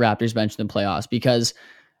out the Raptors bench in the playoffs because,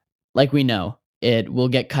 like we know, it will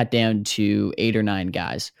get cut down to 8 or 9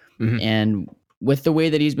 guys. Mm-hmm. And with the way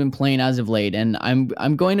that he's been playing as of late, and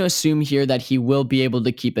I'm going to assume here that he will be able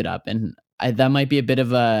to keep it up. And that might be a bit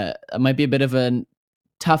of a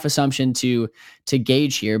tough assumption to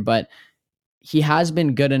gauge here, but he has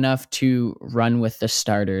been good enough to run with the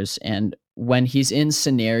starters. And when he's in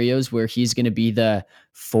scenarios where he's going to be the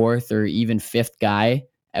 4th or even 5th guy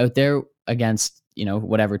out there against,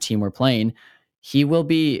 whatever team we're playing, he will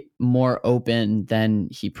be more open than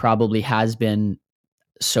he probably has been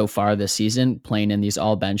so far this season, playing in these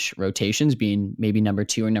all bench rotations, being maybe number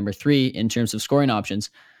 2 or number 3 in terms of scoring options.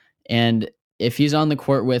 And if he's on the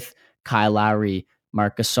court with Kyle Lowry,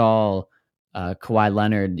 Marc Gasol, Kawhi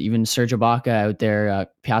Leonard, even Serge Ibaka out there,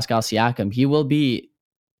 Pascal Siakam, he will be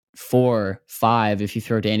 4, 5 if you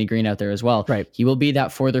throw Danny Green out there as well. Right. He will be that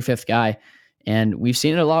 4th or 5th guy. And we've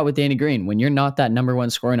seen it a lot with Danny Green. When you're not that number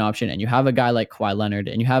 1 scoring option and you have a guy like Kawhi Leonard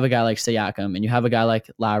and you have a guy like Siakam and you have a guy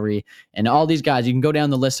like Lowry and all these guys, you can go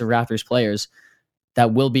down the list of Raptors players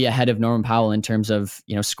that will be ahead of Norman Powell in terms of,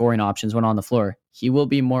 scoring options when on the floor. He will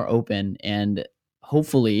be more open, and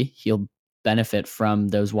hopefully he'll benefit from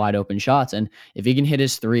those wide open shots. And if he can hit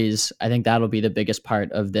his threes, I think that'll be the biggest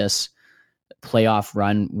part of this playoff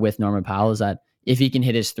run with Norman Powell, is that if he can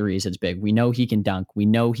hit his threes, it's big. We know he can dunk. We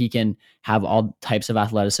know he can have all types of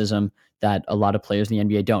athleticism that a lot of players in the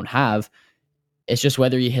NBA don't have. It's just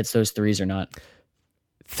whether he hits those threes or not.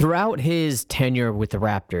 Throughout his tenure with the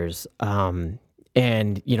Raptors,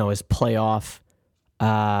 and his playoff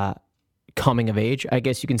coming of age, I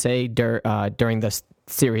guess you can say, during the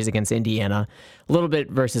series against Indiana, a little bit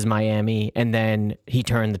versus Miami, and then he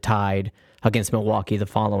turned the tide against Milwaukee the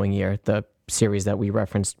following year, the series that we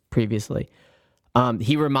referenced previously.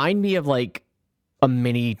 He reminded me of like a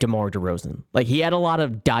mini DeMar DeRozan. Like, he had a lot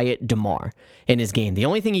of diet DeMar in his game. The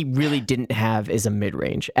only thing he really didn't have is a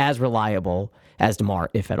mid-range as reliable as DeMar,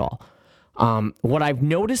 if at all. What I've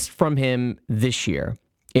noticed from him this year,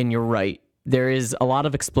 and you're right, there is a lot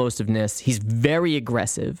of explosiveness. He's very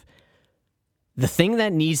aggressive. the thing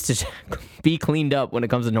that needs to be cleaned up when it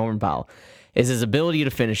comes to Norman Powell is his ability to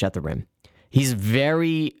finish at the rim. He's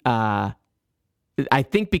very, I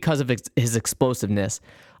think because of his explosiveness,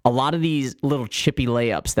 a lot of these little chippy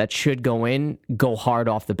layups that should go in go hard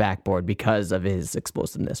off the backboard because of his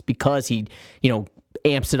explosiveness, because he,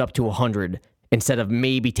 amps it up to 100 instead of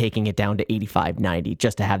maybe taking it down to 85, 90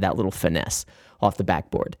 just to have that little finesse off the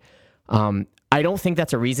backboard. I don't think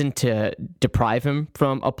that's a reason to deprive him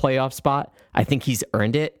from a playoff spot. I think he's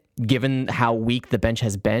earned it, given how weak the bench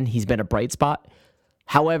has been. He's been a bright spot.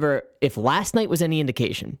 However, if last night was any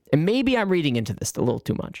indication, and maybe I'm reading into this a little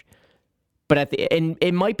too much, but and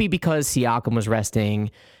it might be because Siakam was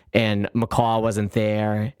resting and McCaw wasn't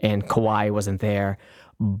there and Kawhi wasn't there,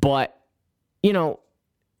 but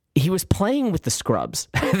he was playing with the scrubs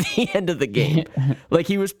at the end of the game. Like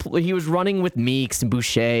he was running with Meeks and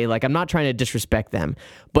Boucher. Like, I'm not trying to disrespect them,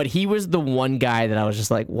 but he was the one guy that I was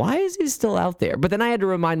just like, why is he still out there? But then I had to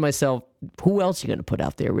remind myself, who else are you going to put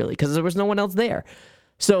out there really? Because there was no one else there.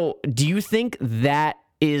 So do you think that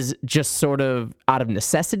is just sort of out of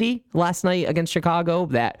necessity last night against Chicago,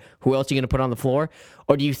 that who else are you going to put on the floor?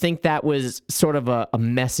 Or do you think that was sort of a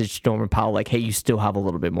message to Norman Powell, like, hey, you still have a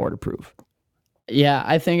little bit more to prove? Yeah,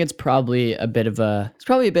 I think it's probably a bit of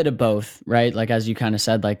both, right? Like, as you kind of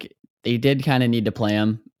said, like, they did kind of need to play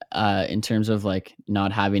him in terms of like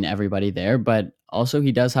not having everybody there, but also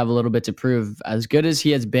he does have a little bit to prove. As good as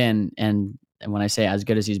he has been, and when I say as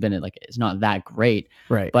good as he's been, it's not that great,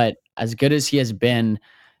 right? But as good as he has been,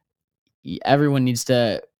 everyone needs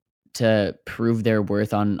to prove their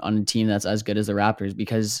worth on a team that's as good as the Raptors,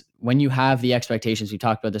 because when you have the expectations, we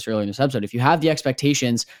talked about this earlier in this episode, if you have the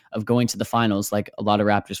expectations of going to the finals, like a lot of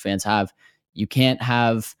Raptors fans have, you can't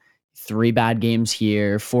have 3 bad games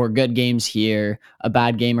here, 4 good games here, a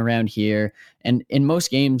bad game around here. And in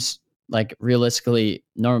most games, like realistically,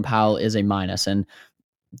 Norman Powell is a minus. And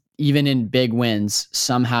even in big wins,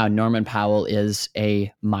 somehow Norman Powell is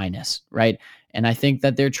a minus, right? And I think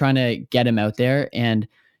that they're trying to get him out there. And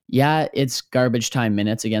yeah, it's garbage time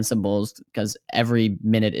minutes against the Bulls, because every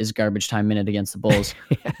minute is garbage time minute against the Bulls.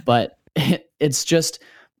 Yeah. But it's just,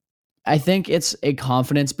 I think it's a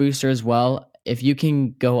confidence booster as well. If you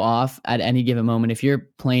can go off at any given moment, if you're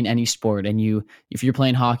playing any sport and if you're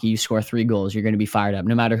playing hockey, you score 3 goals, you're going to be fired up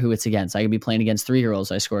no matter who it's against. I could be playing against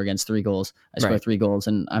 3-year-olds. I score against 3 goals. I score 3 goals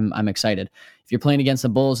and I'm excited. If you're playing against the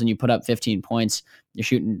Bulls and you put up 15 points, you're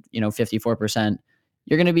shooting, 54%,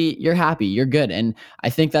 you're happy, you're good. And I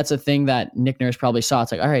think that's a thing that Nick Nurse probably saw.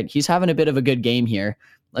 It's like, all right, he's having a bit of a good game here.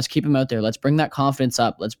 Let's keep him out there. Let's bring that confidence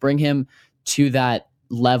up. Let's bring him to that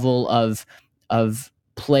level of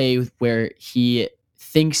play where he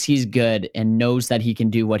thinks he's good and knows that he can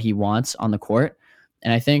do what he wants on the court.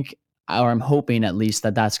 And I think, or I'm hoping at least,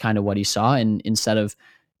 that that's kind of what he saw. And instead of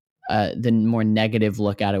the more negative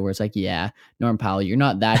look at it, where it's like, yeah, Norman Powell, you're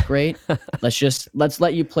not that great. Let's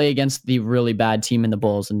let you play against the really bad team in the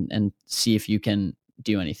Bulls and see if you can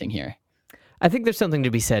do anything here. I think there's something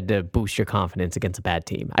to be said to boost your confidence against a bad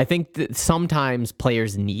team. I think that sometimes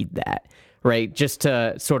players need that, right? Just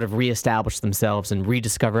to sort of reestablish themselves and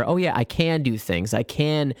rediscover, oh yeah, I can do things. I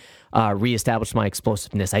can reestablish my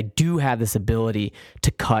explosiveness. I do have this ability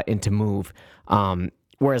to cut and to move.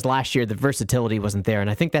 Whereas last year, the versatility wasn't there. And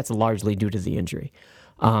I think that's largely due to the injury.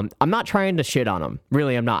 I'm not trying to shit on him.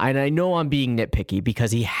 Really, I'm not. And I know I'm being nitpicky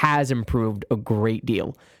because he has improved a great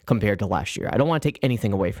deal compared to last year. I don't want to take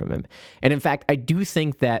anything away from him. And in fact, I do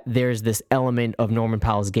think that there's this element of Norman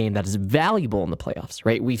Powell's game that is valuable in the playoffs,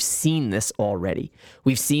 right? We've seen this already.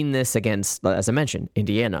 We've seen this against, as I mentioned,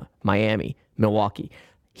 Indiana, Miami, Milwaukee.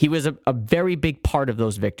 He was a very big part of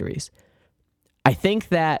those victories. I think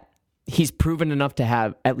that he's proven enough to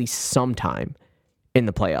have at least some time in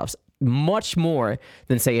the playoffs. Much more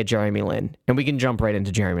than, say, a Jeremy Lin. And we can jump right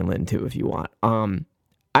into Jeremy Lin, too, if you want.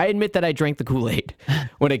 I admit that I drank the Kool-Aid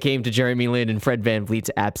when it came to Jeremy Lin and Fred VanVleet's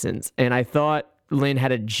absence. And I thought Lin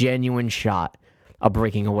had a genuine shot of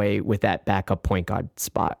breaking away with that backup point guard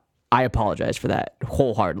spot. I apologize for that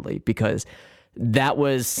wholeheartedly, because that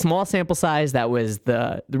was small sample size. That was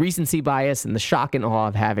the recency bias and the shock and awe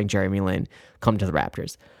of having Jeremy Lin come to the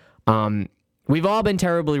Raptors. We've all been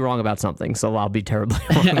terribly wrong about something, so I'll be terribly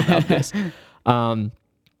wrong about this.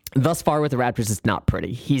 Thus far with the Raptors, it's not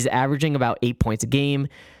pretty. He's averaging about 8 points a game,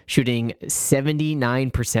 shooting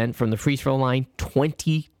 79% from the free throw line,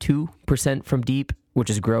 22% from deep, which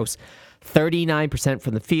is gross, 39%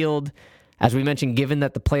 from the field. As we mentioned, given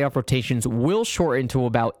that the playoff rotations will shorten to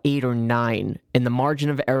about 8 or 9, and the margin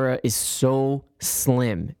of error is so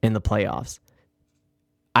slim in the playoffs.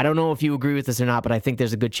 I don't know if you agree with this or not, but I think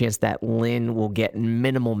there's a good chance that Lin will get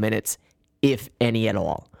minimal minutes, if any at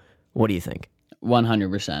all. What do you think?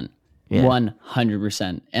 100%. Yeah.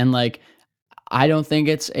 100%. And like, I don't think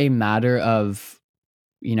it's a matter of,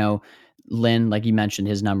 Lynn, like you mentioned,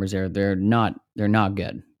 his numbers there, they're not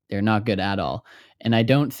good. They're not good at all. And I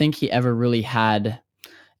don't think he ever really had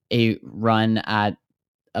a run at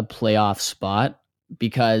a playoff spot,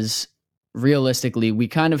 because realistically, we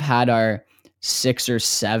kind of had our 6 or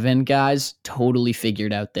 7 guys totally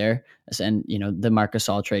figured out there. And, the Marc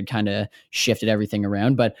Gasol trade kind of shifted everything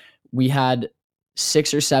around, but we had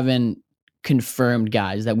 6 or 7 confirmed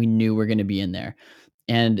guys that we knew were going to be in there.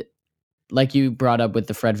 And like you brought up with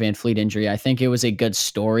the Fred VanVleet injury, I think it was a good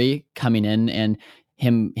story coming in, and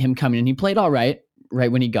him coming in, he played all right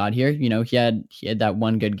when he got here. He had that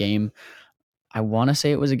one good game. I want to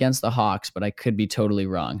say it was against the Hawks, but I could be totally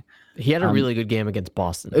wrong. He had a really good game against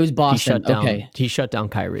Boston. It was Boston. He shut down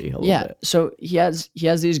Kyrie a little bit. So he has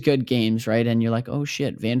these good games, right? And you're like, oh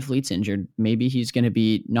shit, VanVleet's injured. Maybe he's going to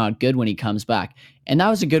be not good when he comes back. And that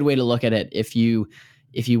was a good way to look at it. If you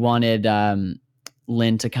wanted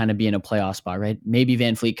Lynn to kind of be in a playoff spot, right? Maybe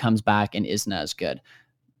VanVleet comes back and isn't as good.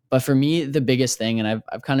 But for me, the biggest thing, and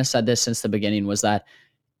I've kind of said this since the beginning, was that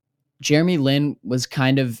Jeremy Lin was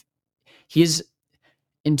he's,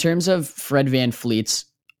 in terms of Fred VanVleet's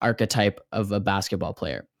archetype of a basketball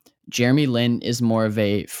player, Jeremy Lin is more of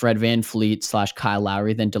a Fred VanVleet / Kyle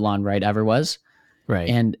Lowry than DeLon Wright ever was. Right.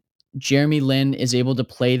 And Jeremy Lin is able to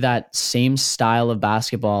play that same style of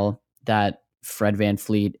basketball that Fred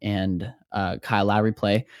VanVleet and Kyle Lowry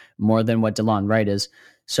play, more than what DeLon Wright is.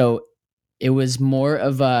 So it was more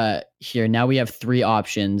of now we have 3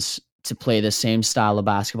 options to play the same style of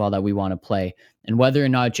basketball that we want to play. And whether or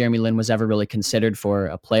not Jeremy Lin was ever really considered for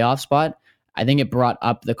a playoff spot, I think it brought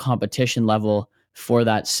up the competition level for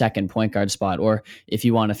that second point guard spot. Or if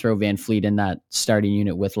you want to throw VanVleet in that starting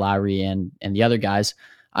unit with Lowry and the other guys,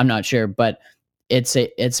 I'm not sure, but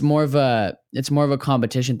it's more of a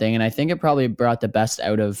competition thing. And I think it probably brought the best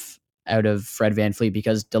out of Fred VanVleet,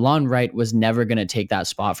 because DeLon Wright was never going to take that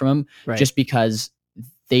spot from him, Right. just because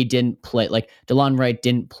they didn't play, like DeLon Wright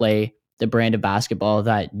didn't play the brand of basketball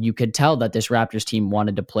that you could tell that this Raptors team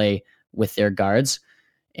wanted to play with their guards.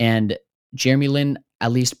 And Jeremy Lin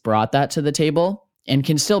at least brought that to the table and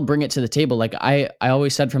can still bring it to the table. Like I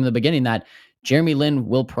always said from the beginning that Jeremy Lin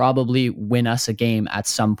will probably win us a game at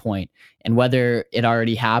some point. And whether it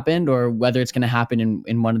already happened or whether it's going to happen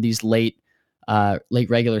in one of these late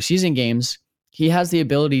regular season games, he has the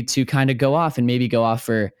ability to kind of go off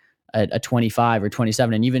for a 25 or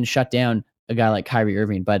 27 and even shut down a guy like Kyrie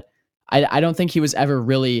Irving. But I don't think he was ever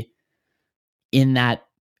really in that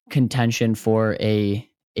contention for a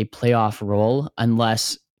playoff role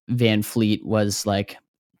unless VanVleet was like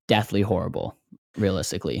deathly horrible,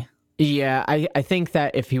 realistically. Yeah, I think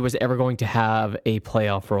that if he was ever going to have a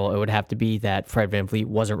playoff role, it would have to be that Fred VanVleet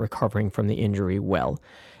wasn't recovering from the injury well.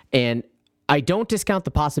 And I don't discount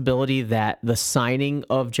the possibility that the signing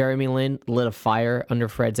of Jeremy Lin lit a fire under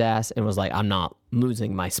Fred's ass and was like, I'm not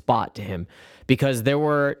losing my spot to him. Because there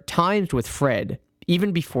were times with Fred,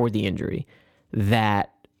 even before the injury,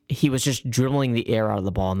 that he was just dribbling the air out of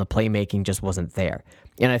the ball and the playmaking just wasn't there.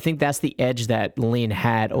 And I think that's the edge that Lin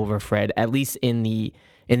had over Fred, at least in the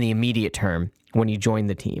immediate term when he joined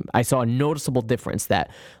the team. I saw a noticeable difference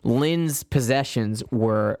that Lin's possessions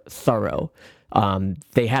were thorough.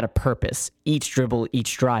 They had a purpose. Each dribble,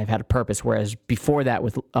 each drive had a purpose, whereas before that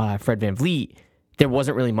with Fred VanVleet, there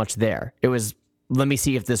wasn't really much there. It was, let me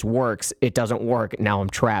see if this works. It doesn't work. Now I'm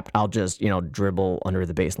trapped. I'll just, dribble under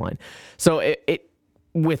the baseline. So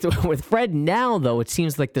with Fred now, though, it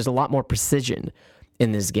seems like there's a lot more precision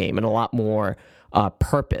in this game and a lot more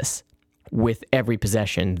purpose with every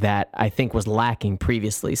possession that I think was lacking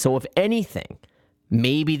previously. So if anything,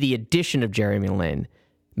 maybe the addition of Jeremy Lin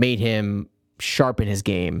made him sharpen his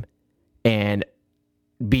game and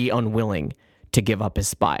be unwilling to give up his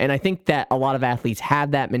spot. And I think that a lot of athletes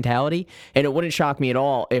have that mentality, and it wouldn't shock me at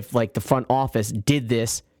all if like the front office did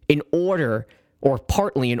this in order, or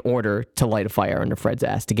partly in order, to light a fire under Fred's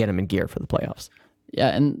ass to get him in gear for the playoffs.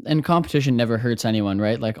 Yeah, and competition never hurts anyone,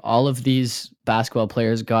 right? Like all of these basketball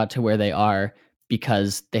players got to where they are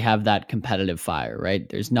because they have that competitive fire, right?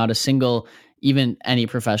 There's not a single, even any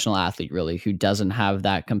professional athlete really, who doesn't have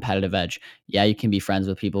that competitive edge. Yeah, you can be friends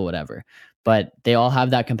with people, whatever, but they all have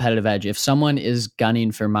that competitive edge. If someone is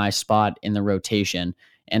gunning for my spot in the rotation,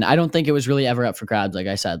 and I don't think it was really ever up for grabs, like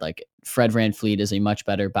I said, like Fred VanVleet is a much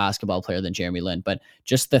better basketball player than Jeremy Lin, but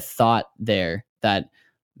just the thought there that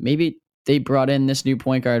maybe they brought in this new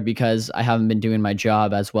point guard because I haven't been doing my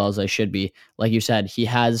job as well as I should be. Like you said, he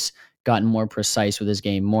has gotten more precise with his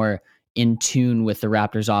game, more in tune with the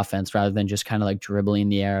Raptors offense rather than just kind of like dribbling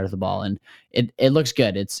the air out of the ball. And it looks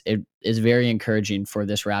good. It is very encouraging for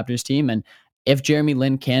this Raptors team. And if Jeremy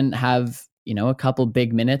Lin can have, a couple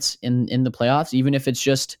big minutes in the playoffs, even if it's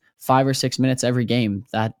just 5 or 6 minutes every game,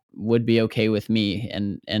 that would be okay with me.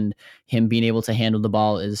 And him being able to handle the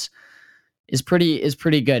ball is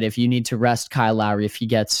pretty good. If you need to rest Kyle Lowry, if he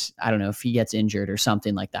gets injured or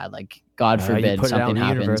something like that, like God forbid something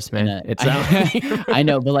happens. I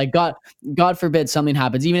know, but like God forbid something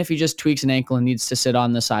happens, even if he just tweaks an ankle and needs to sit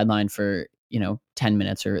on the sideline for, 10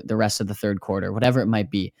 minutes or the rest of the third quarter, whatever it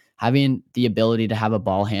might be, having the ability to have a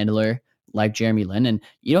ball handler like Jeremy Lin, and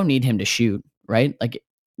you don't need him to shoot, right? Like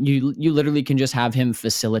you literally can just have him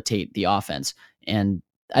facilitate the offense. And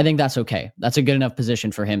I think that's okay. That's a good enough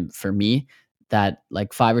position for him, for me, that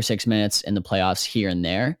like 5 or 6 minutes in the playoffs here and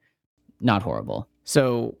there, not horrible.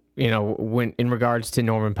 So, when in regards to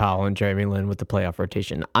Norman Powell and Jeremy Lin with the playoff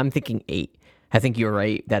rotation, I'm thinking 8. I think you're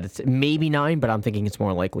right that it's maybe 9, but I'm thinking it's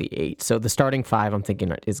more likely 8. So the starting 5, I'm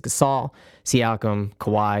thinking, is Gasol, Siakam,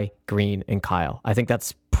 Kawhi, Green, and Kyle. I think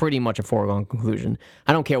that's pretty much a foregone conclusion.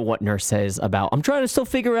 I don't care what Nurse says about, I'm trying to still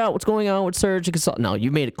figure out what's going on with Serge and Gasol. No, you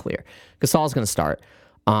made it clear. Gasol's going to start.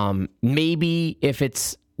 Maybe if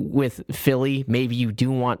it's with Philly, maybe you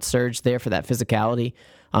do want Serge there for that physicality.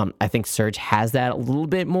 I think Serge has that a little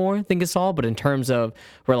bit more than Gasol, but in terms of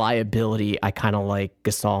reliability, I kind of like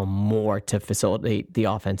Gasol more to facilitate the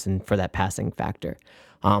offense and for that passing factor.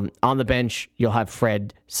 On the bench, you'll have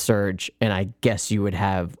Fred, Serge, and I guess you would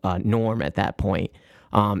have Norm at that point,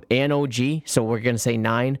 and OG. So we're going to say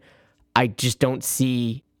 9. I just don't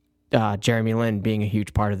see Jeremy Lin being a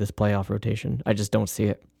huge part of this playoff rotation. I just don't see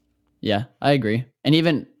it. Yeah, I agree. And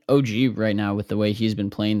even OG right now, with the way he's been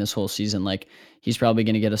playing this whole season, like he's probably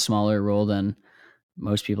going to get a smaller role than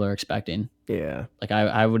most people are expecting. Yeah. Like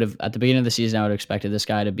I would have, at the beginning of the season, I would have expected this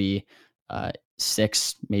guy to be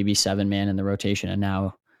 6, maybe 7 man in the rotation. And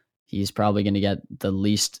now he's probably going to get the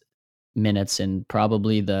least minutes and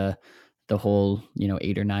probably the whole,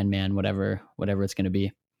 8 or 9 man, whatever it's going to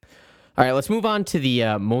be. All right, let's move on to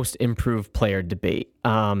the most improved player debate.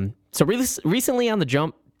 So recently on The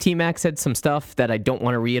Jump, T-Mac said some stuff that I don't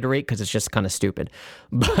want to reiterate because it's just kind of stupid.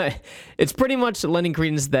 But it's pretty much lending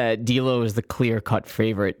credence that D'Lo is the clear-cut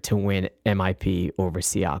favorite to win MIP over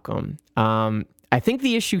Siakam. I think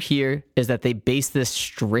the issue here is that they base this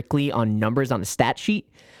strictly on numbers on the stat sheet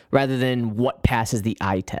rather than what passes the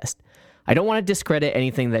eye test. I don't want to discredit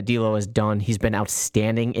anything that D'Lo has done. He's been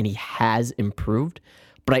outstanding and he has improved.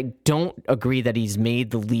 But I don't agree that he's made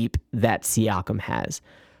the leap that Siakam has.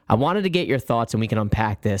 I wanted to get your thoughts, and we can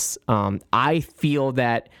unpack this. I feel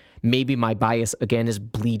that maybe my bias, again, is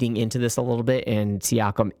bleeding into this a little bit, and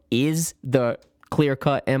Siakam is the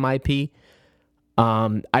clear-cut MIP.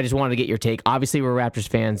 I just wanted to get your take. Obviously, we're Raptors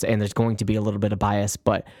fans, and there's going to be a little bit of bias,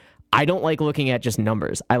 but I don't like looking at just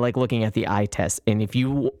numbers. I like looking at the eye test, and if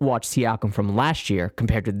you watch Siakam from last year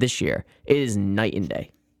compared to this year, it is night and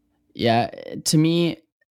day. Yeah, to me,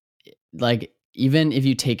 like, even if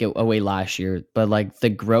you take it away last year, but like the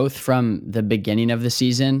growth from the beginning of the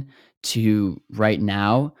season to right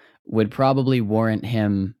now would probably warrant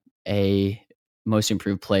him a most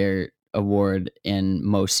improved player award in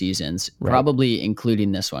most seasons, right? Probably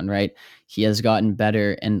including this one, right? He has gotten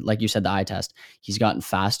better. And like you said, the eye test, he's gotten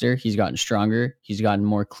faster. He's gotten stronger. He's gotten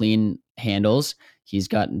more clean handles. He's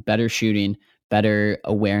gotten better shooting, better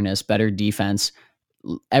awareness, better defense.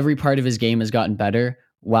 Every part of his game has gotten better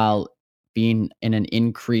while being in an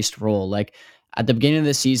increased role. Like at the beginning of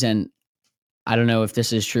the season, I don't know if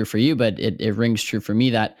this is true for you, but it rings true for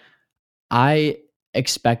me that I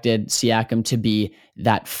expected Siakam to be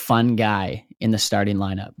that fun guy in the starting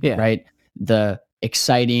lineup, right? The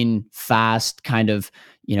exciting, fast kind of,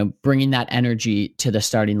 bringing that energy to the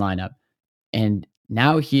starting lineup. And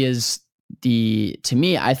now he is to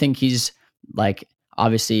me, I think he's like,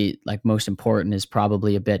 obviously, like most important is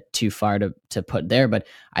probably a bit too far to put there, but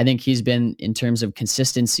I think he's been, in terms of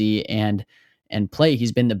consistency and play,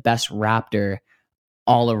 he's been the best Raptor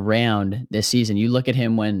all around this season. You look at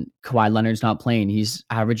him when Kawhi Leonard's not playing, he's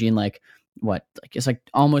averaging it's like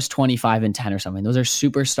almost 25 and 10 or something. Those are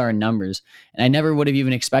superstar numbers. And I never would have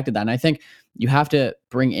even expected that. And I think you have to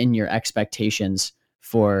bring in your expectations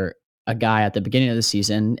for a guy at the beginning of the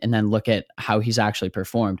season and then look at how he's actually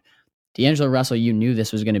performed. D'Angelo Russell, you knew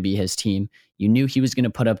this was going to be his team. You knew he was going to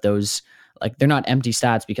put up those, like, they're not empty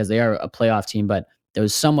stats because they are a playoff team, but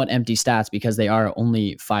those somewhat empty stats because they are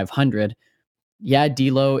only 500. Yeah,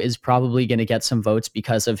 D'Lo is probably going to get some votes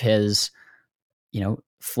because of his,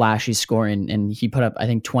 flashy scoring. And he put up, I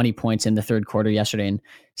think, 20 points in the third quarter yesterday. And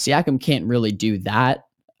Siakam can't really do that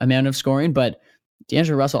amount of scoring, but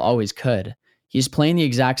D'Angelo Russell always could. He's playing the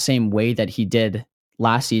exact same way that he did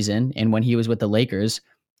last season and when he was with the Lakers,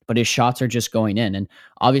 but his shots are just going in. And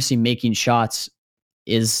obviously making shots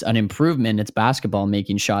is an improvement. It's basketball.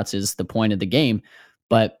 Making shots is the point of the game.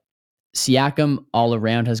 But Siakam all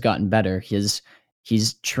around has gotten better. He's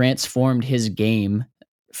transformed his game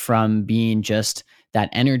from being just that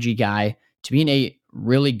energy guy to being a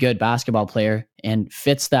really good basketball player and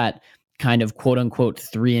fits that kind of quote unquote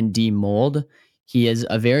 3-and-D mold. He is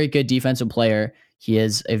a very good defensive player. He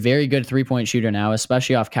is a very good 3-point shooter now,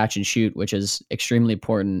 especially off catch and shoot, which is extremely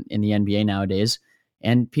important in the NBA nowadays.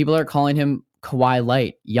 And people are calling him Kawhi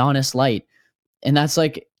Light, Giannis Light. And that's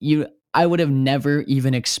like, I would have never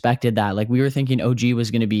even expected that. Like, we were thinking OG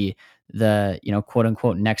was going to be the, quote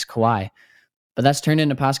unquote next Kawhi, but that's turned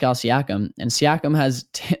into Pascal Siakam. And Siakam has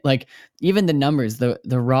like, even the numbers, the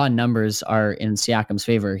raw numbers are in Siakam's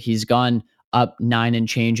favor. He's gone up 9 and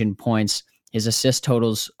change in points. His assist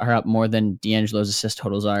totals are up more than D'Angelo's assist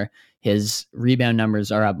totals are. His rebound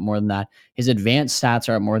numbers are up more than that. His advanced stats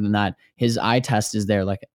are up more than that. His eye test is there.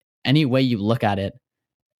 Like, any way you look at it,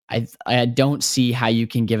 I don't see how you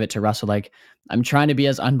can give it to Russell. Like, I'm trying to be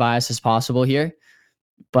as unbiased as possible here,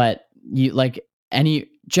 but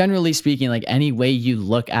generally speaking, like, any way you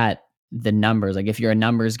look at the numbers, like if you're a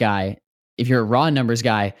numbers guy, if you're a raw numbers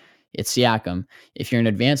guy, it's Siakam. If you're an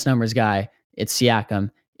advanced numbers guy, it's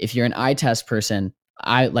Siakam. If you're an eye test person,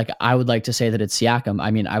 I would like to say that it's Siakam.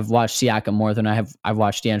 I mean, I've watched Siakam more than I've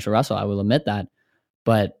watched D'Angelo Russell. I will admit that,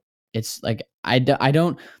 but it's like, I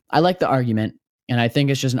like the argument, and I think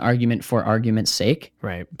it's just an argument for argument's sake.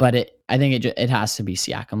 Right. But I think it has to be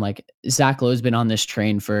Siakam. Like, Zach Lowe's been on this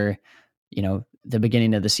train for, the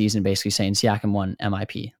beginning of the season, basically saying Siakam won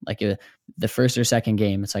MIP. Like, the first or second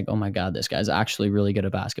game, it's like, oh my God, this guy's actually really good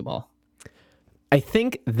at basketball. I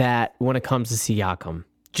think that when it comes to Siakam,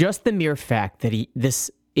 just the mere fact that this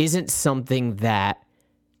isn't something that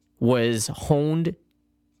was honed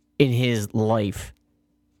in his life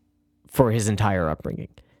for his entire upbringing,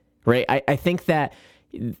 right? I think that,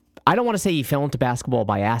 I don't want to say he fell into basketball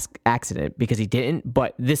by accident, because he didn't,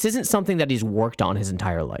 but this isn't something that he's worked on his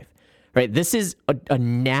entire life, right? This is a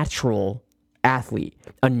natural athlete,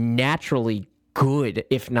 a naturally good,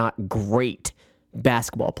 if not great,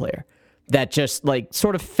 basketball player that just like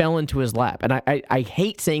sort of fell into his lap. And I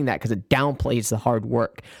hate saying that because it downplays the hard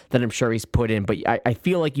work that I'm sure he's put in, but I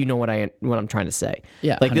feel like what I'm trying to say.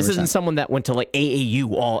 Yeah, like 100%. This isn't someone that went to like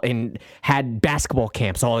AAU and had basketball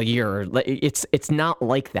camps all year. It's not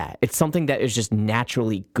like that. It's something that is just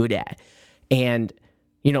naturally good at. And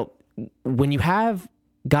when you have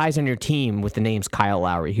guys on your team with the names Kyle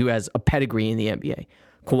Lowry, who has a pedigree in the NBA,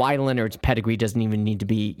 Kawhi Leonard's pedigree doesn't even need to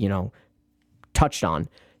be touched on.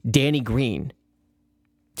 Danny Green,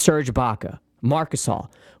 Serge Ibaka, Marc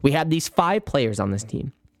Gasol. We have these 5 players on this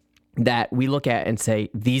team that we look at and say,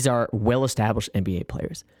 these are well-established NBA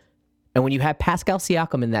players. And when you have Pascal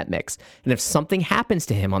Siakam in that mix, and if something happens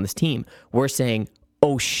to him on this team, we're saying,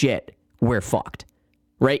 oh shit, we're fucked.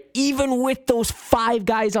 Right? Even with those 5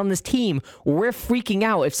 guys on this team, we're freaking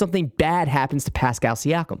out if something bad happens to Pascal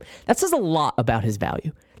Siakam. That says a lot about his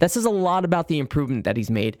value. That says a lot about the improvement that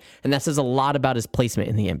he's made, and that says a lot about his placement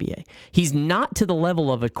in the NBA. He's not to the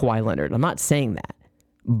level of a Kawhi Leonard. I'm not saying that.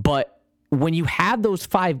 But when you have those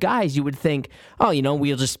 5 guys, you would think, oh,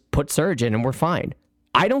 we'll just put Serge in and we're fine.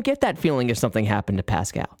 I don't get that feeling if something happened to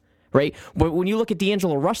Pascal. Right? But when you look at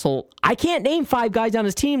D'Angelo Russell, I can't name 5 guys on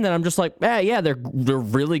his team that I'm just like, yeah, they're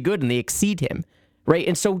really good and they exceed him. Right?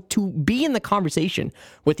 And so to be in the conversation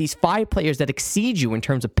with these 5 players that exceed you in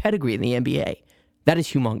terms of pedigree in the NBA, that is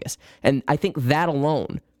humongous. And I think that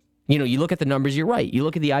alone, you look at the numbers, you're right. You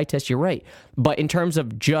look at the eye test, you're right. But in terms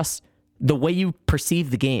of just the way you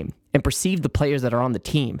perceive the game and perceive the players that are on the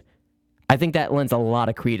team, I think that lends a lot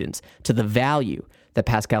of credence to the value that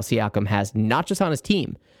Pascal Siakam has, not just on his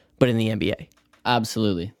team, but in the NBA.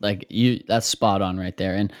 Absolutely. Like, that's spot on right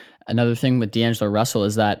there. And another thing with D'Angelo Russell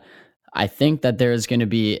is that I think that there is going to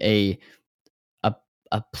be a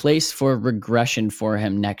place for regression for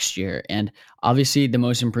him next year. And obviously the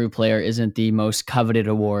most improved player isn't the most coveted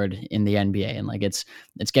award in the NBA. And like, it's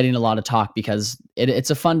getting a lot of talk because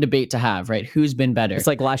it's a fun debate to have, right? Who's been better? It's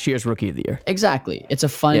like last year's Rookie of the Year. Exactly. It's a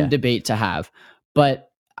fun debate to have. But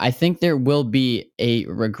I think there will be a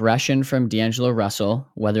regression from D'Angelo Russell,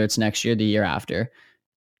 whether it's next year or the year after,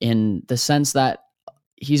 in the sense that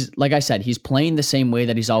he's, like I said, he's playing the same way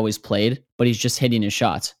that he's always played, but he's just hitting his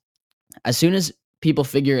shots. As soon as people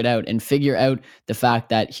figure it out and figure out the fact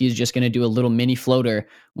that he's just going to do a little mini floater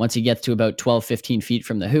once he gets to about 12, 15 feet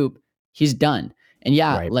from the hoop, he's done. And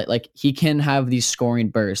yeah, Right. like he can have these scoring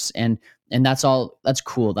bursts, and that's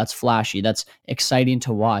cool. That's flashy. That's exciting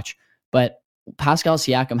to watch. But Pascal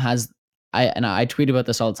Siakam has, I tweet about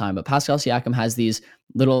this all the time, but Pascal Siakam has these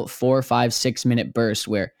little 4, 5, 6 minute bursts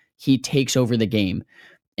where he takes over the game.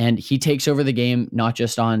 And he takes over the game not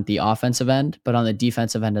just on the offensive end, but on the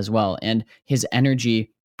defensive end as well. And his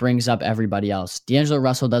energy brings up everybody else. D'Angelo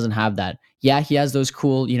Russell doesn't have that. Yeah, he has those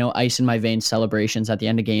cool, ice in my veins celebrations at the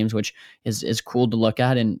end of games, which is cool to look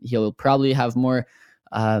at. And he'll probably have more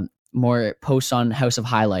posts on House of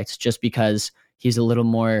Highlights just because he's a little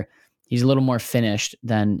more finished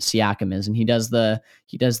than Siakam is, and he does the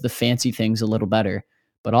fancy things a little better.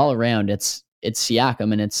 But all around, it's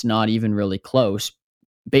Siakam, and it's not even really close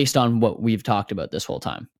based on what we've talked about this whole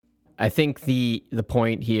time. I think the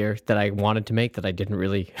point here that I wanted to make that I didn't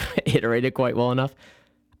really iterate it quite well enough,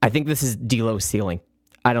 I think this is D'Lo's ceiling.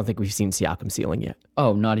 I don't think we've seen Siakam's ceiling yet.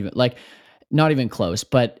 Oh, not even close.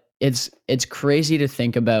 But it's crazy to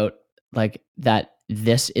think about like that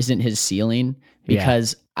this isn't his ceiling,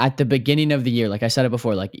 because at the beginning of the year, like I said it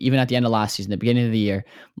before, like even at the end of last season, the beginning of the year,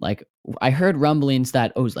 like I heard rumblings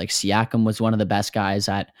that like Siakam was one of the best guys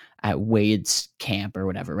at Wade's camp or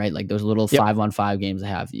whatever, right? Like those little 5-on-5 games they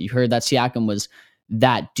have. You heard that Siakam was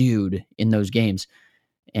that dude in those games,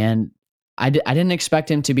 and I didn't expect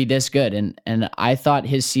him to be this good, and I thought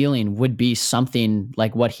his ceiling would be something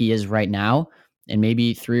like what he is right now, and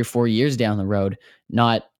maybe 3 or 4 years down the road,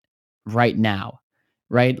 not right now,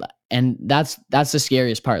 right? And that's the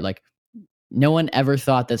scariest part. Like no one ever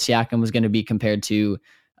thought that Siakam was going to be compared to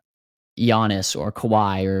Giannis or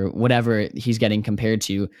Kawhi or whatever he's getting compared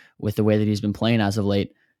to with the way that he's been playing as of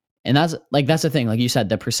late. And that's the thing. Like you said,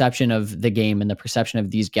 the perception of the game and the perception of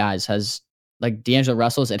these guys has, like D'Angelo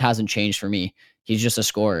Russell's, it hasn't changed for me. He's just a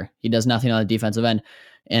scorer. He does nothing on the defensive end.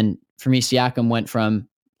 And for me, Siakam went from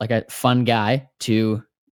like a fun guy to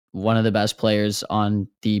one of the best players on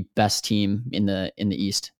the best team in the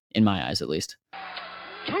East, in my eyes, at least.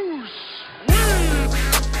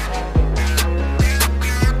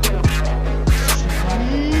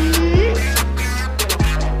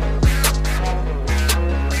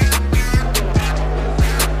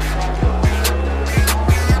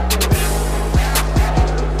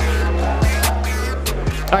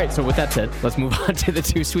 All right, so with that said, let's move on to the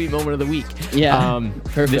Too Sweet moment of the week. Yeah,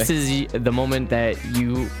 perfect. This is the moment that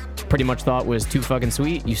you pretty much thought was too fucking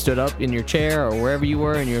sweet. You stood up in your chair or wherever you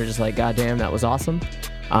were, and you were just like, God damn, that was awesome.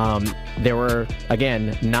 There were,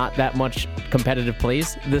 again, not that much competitive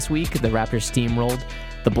plays this week. The Raptors steamrolled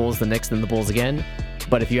the Bulls, the Knicks, then the Bulls again.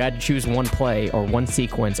 But if you had to choose one play or one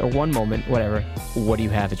sequence or one moment, whatever, what do you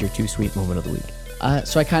have as your Too Sweet moment of the week?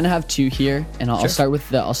 So I kind of have two here, and I'll start with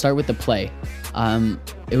the play.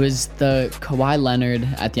 It was the Kawhi Leonard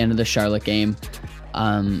at the end of the Charlotte game,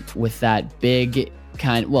 with that big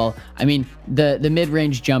the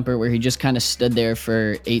mid-range jumper where he just kind of stood there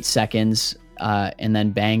for 8 seconds, and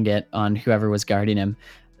then banged it on whoever was guarding him.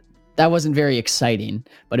 That wasn't very exciting,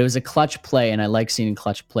 but it was a clutch play, and I like seeing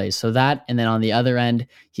clutch plays. So that, and then on the other end,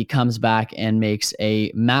 he comes back and makes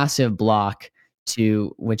a massive block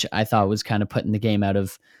which I thought was kind of putting the game out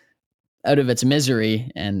of its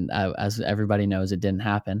misery, and as everybody knows, it didn't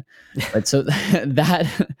happen. But so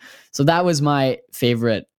that was my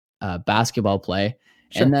favorite basketball play.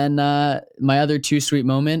 Sure. And then my other Too Sweet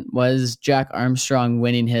moment was Jack Armstrong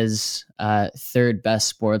winning his third best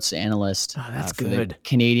sports analyst. Oh, that's for good. The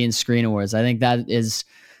Canadian Screen Awards. I think that is,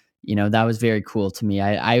 that was very cool to me.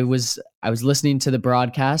 I was listening to the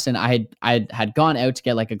broadcast, and I had gone out to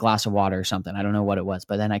get like a glass of water or something. I don't know what it was,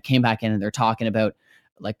 but then I came back in and they're talking about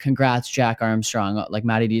like, congrats, Jack Armstrong. Like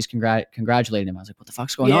Matty D's congratulating him. I was like, what the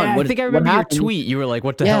fuck's going on? I think I remember your tweet. You were like,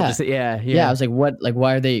 what the hell is it? Yeah. I was like,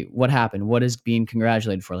 what happened? What is being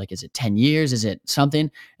congratulated for? Like, is it 10 years? Is it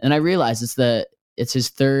something? And I realized it's his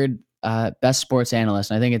third best sports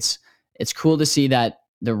analyst. And I think it's cool to see that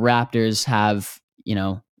the Raptors have,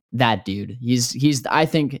 that dude. I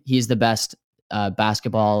think he's the best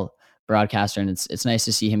basketball broadcaster, and it's nice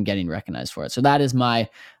to see him getting recognized for it. So that is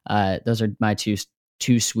those are my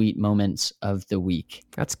two sweet moments of the week.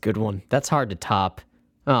 That's a good one. That's hard to top.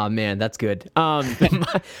 Oh man, that's good.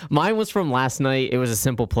 Mine was from last night. It was a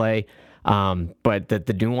simple play, but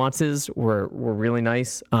the nuances were really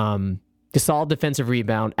nice. The solid defensive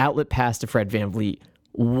rebound, outlet pass to Fred VanVleet,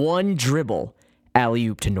 one dribble,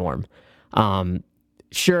 alley-oop to Norm.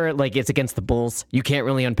 Sure, like it's against the Bulls. You can't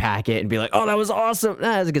really unpack it and be like, oh, that was awesome.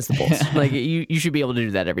 It's against the Bulls. Like you should be able to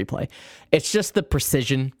do that every play. It's just the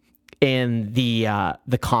precision and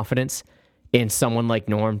the confidence in someone like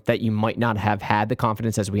Norm that you might not have had the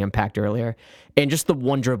confidence as we unpacked earlier. And just the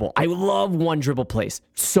one dribble. I love one dribble plays.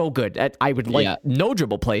 So good. I would like no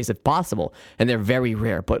dribble plays if possible. And they're very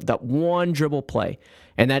rare. But that one dribble play.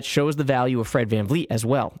 And that shows the value of Fred VanVleet as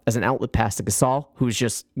well as an outlet pass to Gasol, who's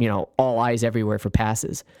just, all eyes everywhere for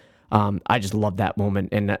passes. I just love that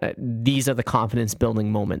moment. And these are the confidence building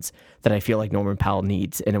moments that I feel like Norman Powell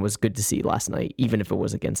needs. And it was good to see last night, even if it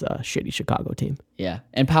was against a shitty Chicago team. Yeah.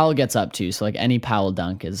 And Powell gets up too. So like any Powell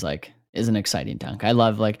dunk is an exciting dunk. I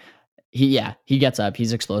love he gets up.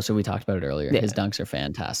 He's explosive. We talked about it earlier. Yeah. His dunks are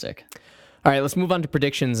fantastic. All right, let's move on to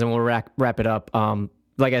predictions and we'll wrap it up.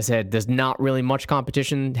 Like I said, there's not really much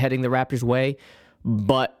competition heading the Raptors' way,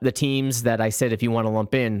 but the teams that I said, if you want to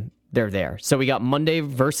lump in, they're there. So we got Monday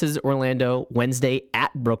versus Orlando, Wednesday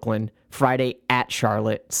at Brooklyn, Friday at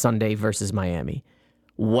Charlotte, Sunday versus Miami.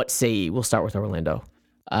 What say ye? We'll start with Orlando.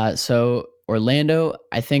 So Orlando,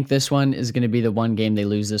 I think this one is going to be the one game they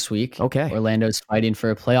lose this week. Okay. Orlando's fighting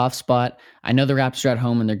for a playoff spot. I know the Raptors are at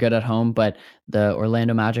home and they're good at home, but the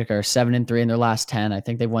Orlando Magic are 7-3 in their last 10. I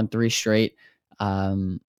think they've won 3 straight.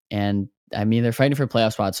 And I mean, they're fighting for a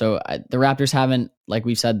playoff spot. So the Raptors haven't, like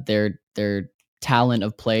we've said, their talent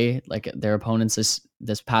of play, like their opponents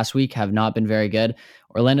this past week, have not been very good.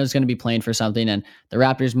 Orlando's going to be playing for something, and the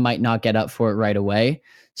Raptors might not get up for it right away.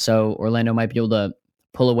 So Orlando might be able to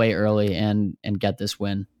pull away early and get this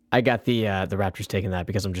win. I got the Raptors taking that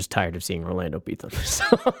because I'm just tired of seeing Orlando beat them.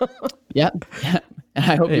 Yeah. And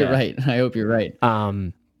I hope you're right. I hope you're right.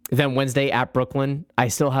 Then Wednesday at Brooklyn, I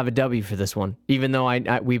still have a W for this one. Even though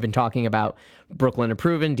we've been talking about Brooklyn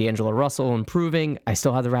improving, D'Angelo Russell improving, I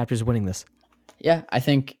still have the Raptors winning this. Yeah,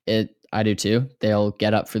 I do too. They'll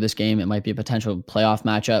get up for this game. It might be a potential playoff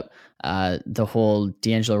matchup. The whole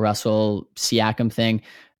D'Angelo Russell, Siakam thing,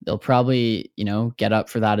 they'll probably, get up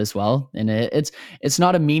for that as well. And it's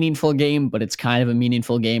not a meaningful game, but it's kind of a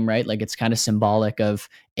meaningful game, right? Like it's kind of symbolic of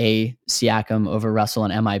Siakam over Russell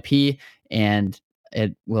and MIP, and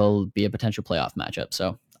it will be a potential playoff matchup.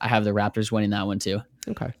 So I have the Raptors winning that one too.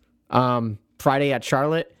 Okay. Friday at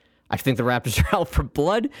Charlotte, I think the Raptors are out for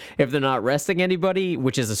blood if they're not resting anybody,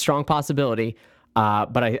 which is a strong possibility.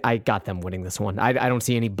 But I got them winning this one. I don't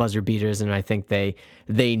see any buzzer beaters, and I think they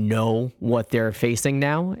know what they're facing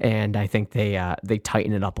now, and I think they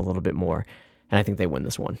tighten it up a little bit more, and I think they win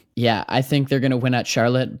this one. Yeah, I think they're going to win at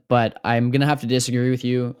Charlotte, but I'm going to have to disagree with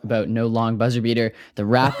you about no long buzzer beater. The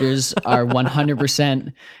Raptors are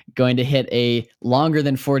 100% going to hit a longer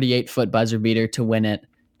than 48-foot buzzer beater to win it.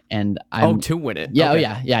 And to win it. Yeah,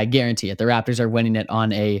 okay. Yeah, I guarantee it. The Raptors are winning it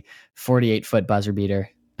on a 48-foot buzzer beater.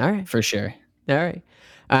 All right. For sure. All right.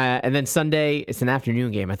 And then Sunday, it's an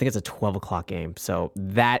afternoon game. I think it's a 12 o'clock game. So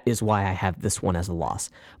that is why I have this one as a loss.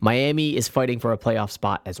 Miami is fighting for a playoff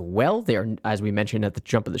spot as well. They are, as we mentioned at the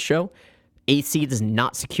jump of the show, 8th seed is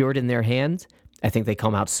not secured in their hands. I think they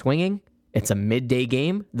come out swinging. It's a midday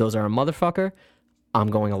game. Those are a motherfucker. I'm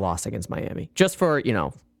going a loss against Miami. Just for,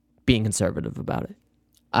 being conservative about it.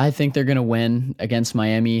 I think they're going to win against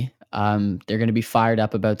Miami. They're going to be fired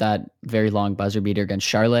up about that very long buzzer beater against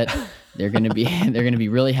Charlotte. They're going to be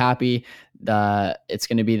really happy. It's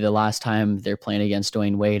going to be the last time they're playing against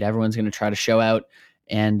Dwayne Wade. Everyone's going to try to show out,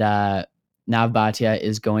 and Nav Bhatia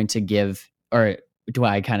is going to give, or do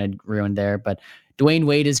I kind of ruined there? But Dwayne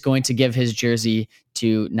Wade is going to give his jersey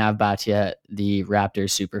to Nav Bhatia, the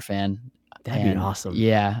Raptors super fan. That'd be awesome.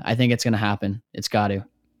 Yeah, I think it's going to happen. It's got to.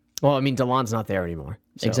 Well, I mean, DeLon's not there anymore.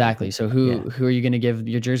 So. Exactly. So who are you going to give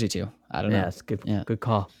your jersey to? I don't know. Yes, good. Yeah. Good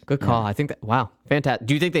call. Good call. Yeah. I think that. Wow, fantastic.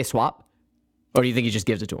 Do you think they swap, or do you think he just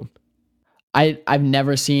gives it to him? I've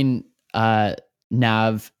never seen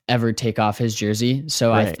Nav ever take off his jersey,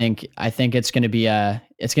 so right. I think it's going to be a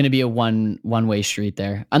one-way street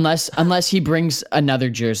there, unless he brings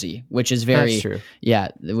another jersey, which is very That's true. Yeah,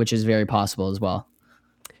 which is very possible as well.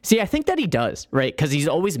 See, I think that he does, right? Because he's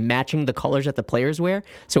always matching the colors that the players wear.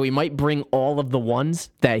 So he might bring all of the ones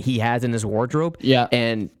that he has in his wardrobe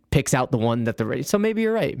and picks out the one that the... So maybe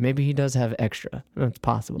you're right. Maybe he does have extra. That's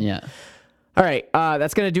possible. Yeah. All right.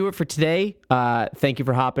 That's going to do it for today. Thank you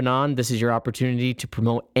for hopping on. This is your opportunity to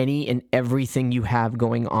promote any and everything you have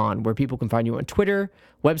going on, where people can find you on Twitter,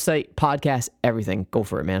 website, podcast, everything. Go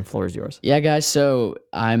for it, man. Floor is yours. Yeah, guys. So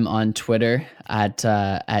I'm on Twitter at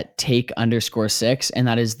take_6, and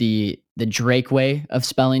that is the Drake way of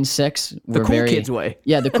spelling 6. The cool kids way.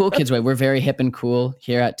 Yeah, the cool kids way. We're very hip and cool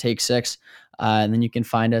here at Take 6. And then you can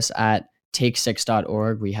find us at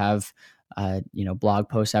take6.org. We have blog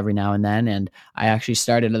posts every now and then, and I actually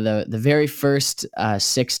started the very first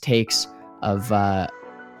 6 takes of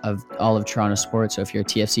all of Toronto sports. So if you're a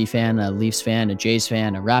TFC fan, a Leafs fan, a Jays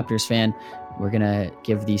fan, a Raptors fan, We're going to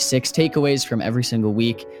give the 6 takeaways from every single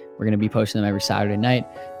week. We're going to be posting them every Saturday night.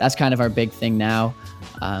 That's kind of our big thing now.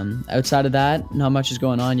 Outside of that, not much is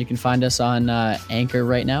going on. You can find us on Anchor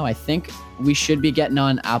right now. I think we should be getting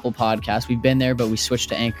on Apple Podcasts. We've been there, but we switched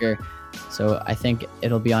to Anchor. So I think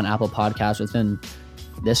it'll be on Apple Podcasts within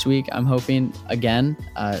this week, I'm hoping. Again,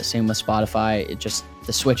 same with Spotify. It just,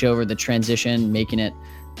 the switch over, the transition, making it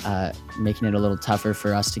a little tougher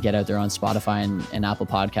for us to get out there on Spotify and Apple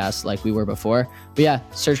Podcasts like we were before. But yeah,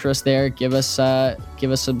 search for us there. Give us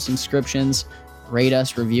some subscriptions, rate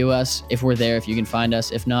us, review us if we're there, if you can find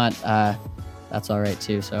us. If not, that's all right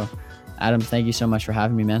too. So Adam, thank you so much for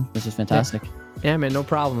having me, man. This is fantastic. Yeah, man, no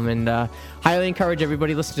problem. And highly encourage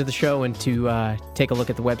everybody to listen to the show and to take a look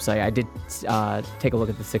at the website. I did take a look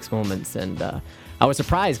at the 6 moments, and I was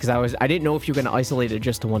surprised because I didn't know if you were going to isolate it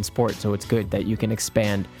just to one sport. So it's good that you can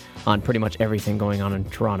expand on pretty much everything going on in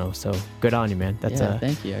Toronto. So good on you, man.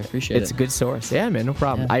 Thank you. I appreciate it. It's a good source. Yeah, man, no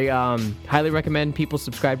problem. Yeah. I highly recommend people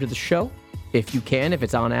subscribe to the show if you can. If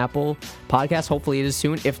it's on Apple Podcasts, hopefully it is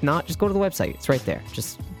soon. If not, just go to the website. It's right there.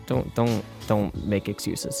 Just don't make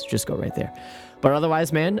excuses. Just go right there. But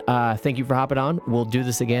otherwise, man, thank you for hopping on. We'll do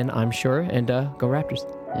this again, I'm sure. And go Raptors.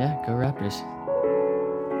 Yeah, go Raptors.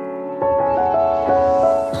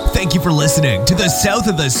 Thank you for listening to the South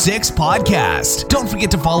of the Six podcast. Don't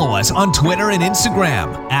forget to follow us on Twitter and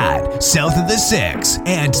Instagram at South of the Six,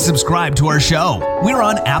 and to subscribe to our show. We're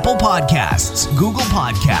on Apple Podcasts, Google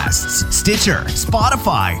Podcasts, Stitcher,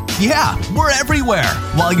 Spotify. Yeah, we're everywhere.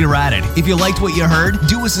 While you're at it, if you liked what you heard,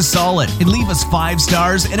 do us a solid and leave us 5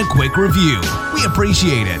 stars and a quick review. We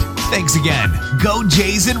appreciate it. Thanks again. Go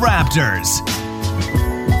Jays and Raptors.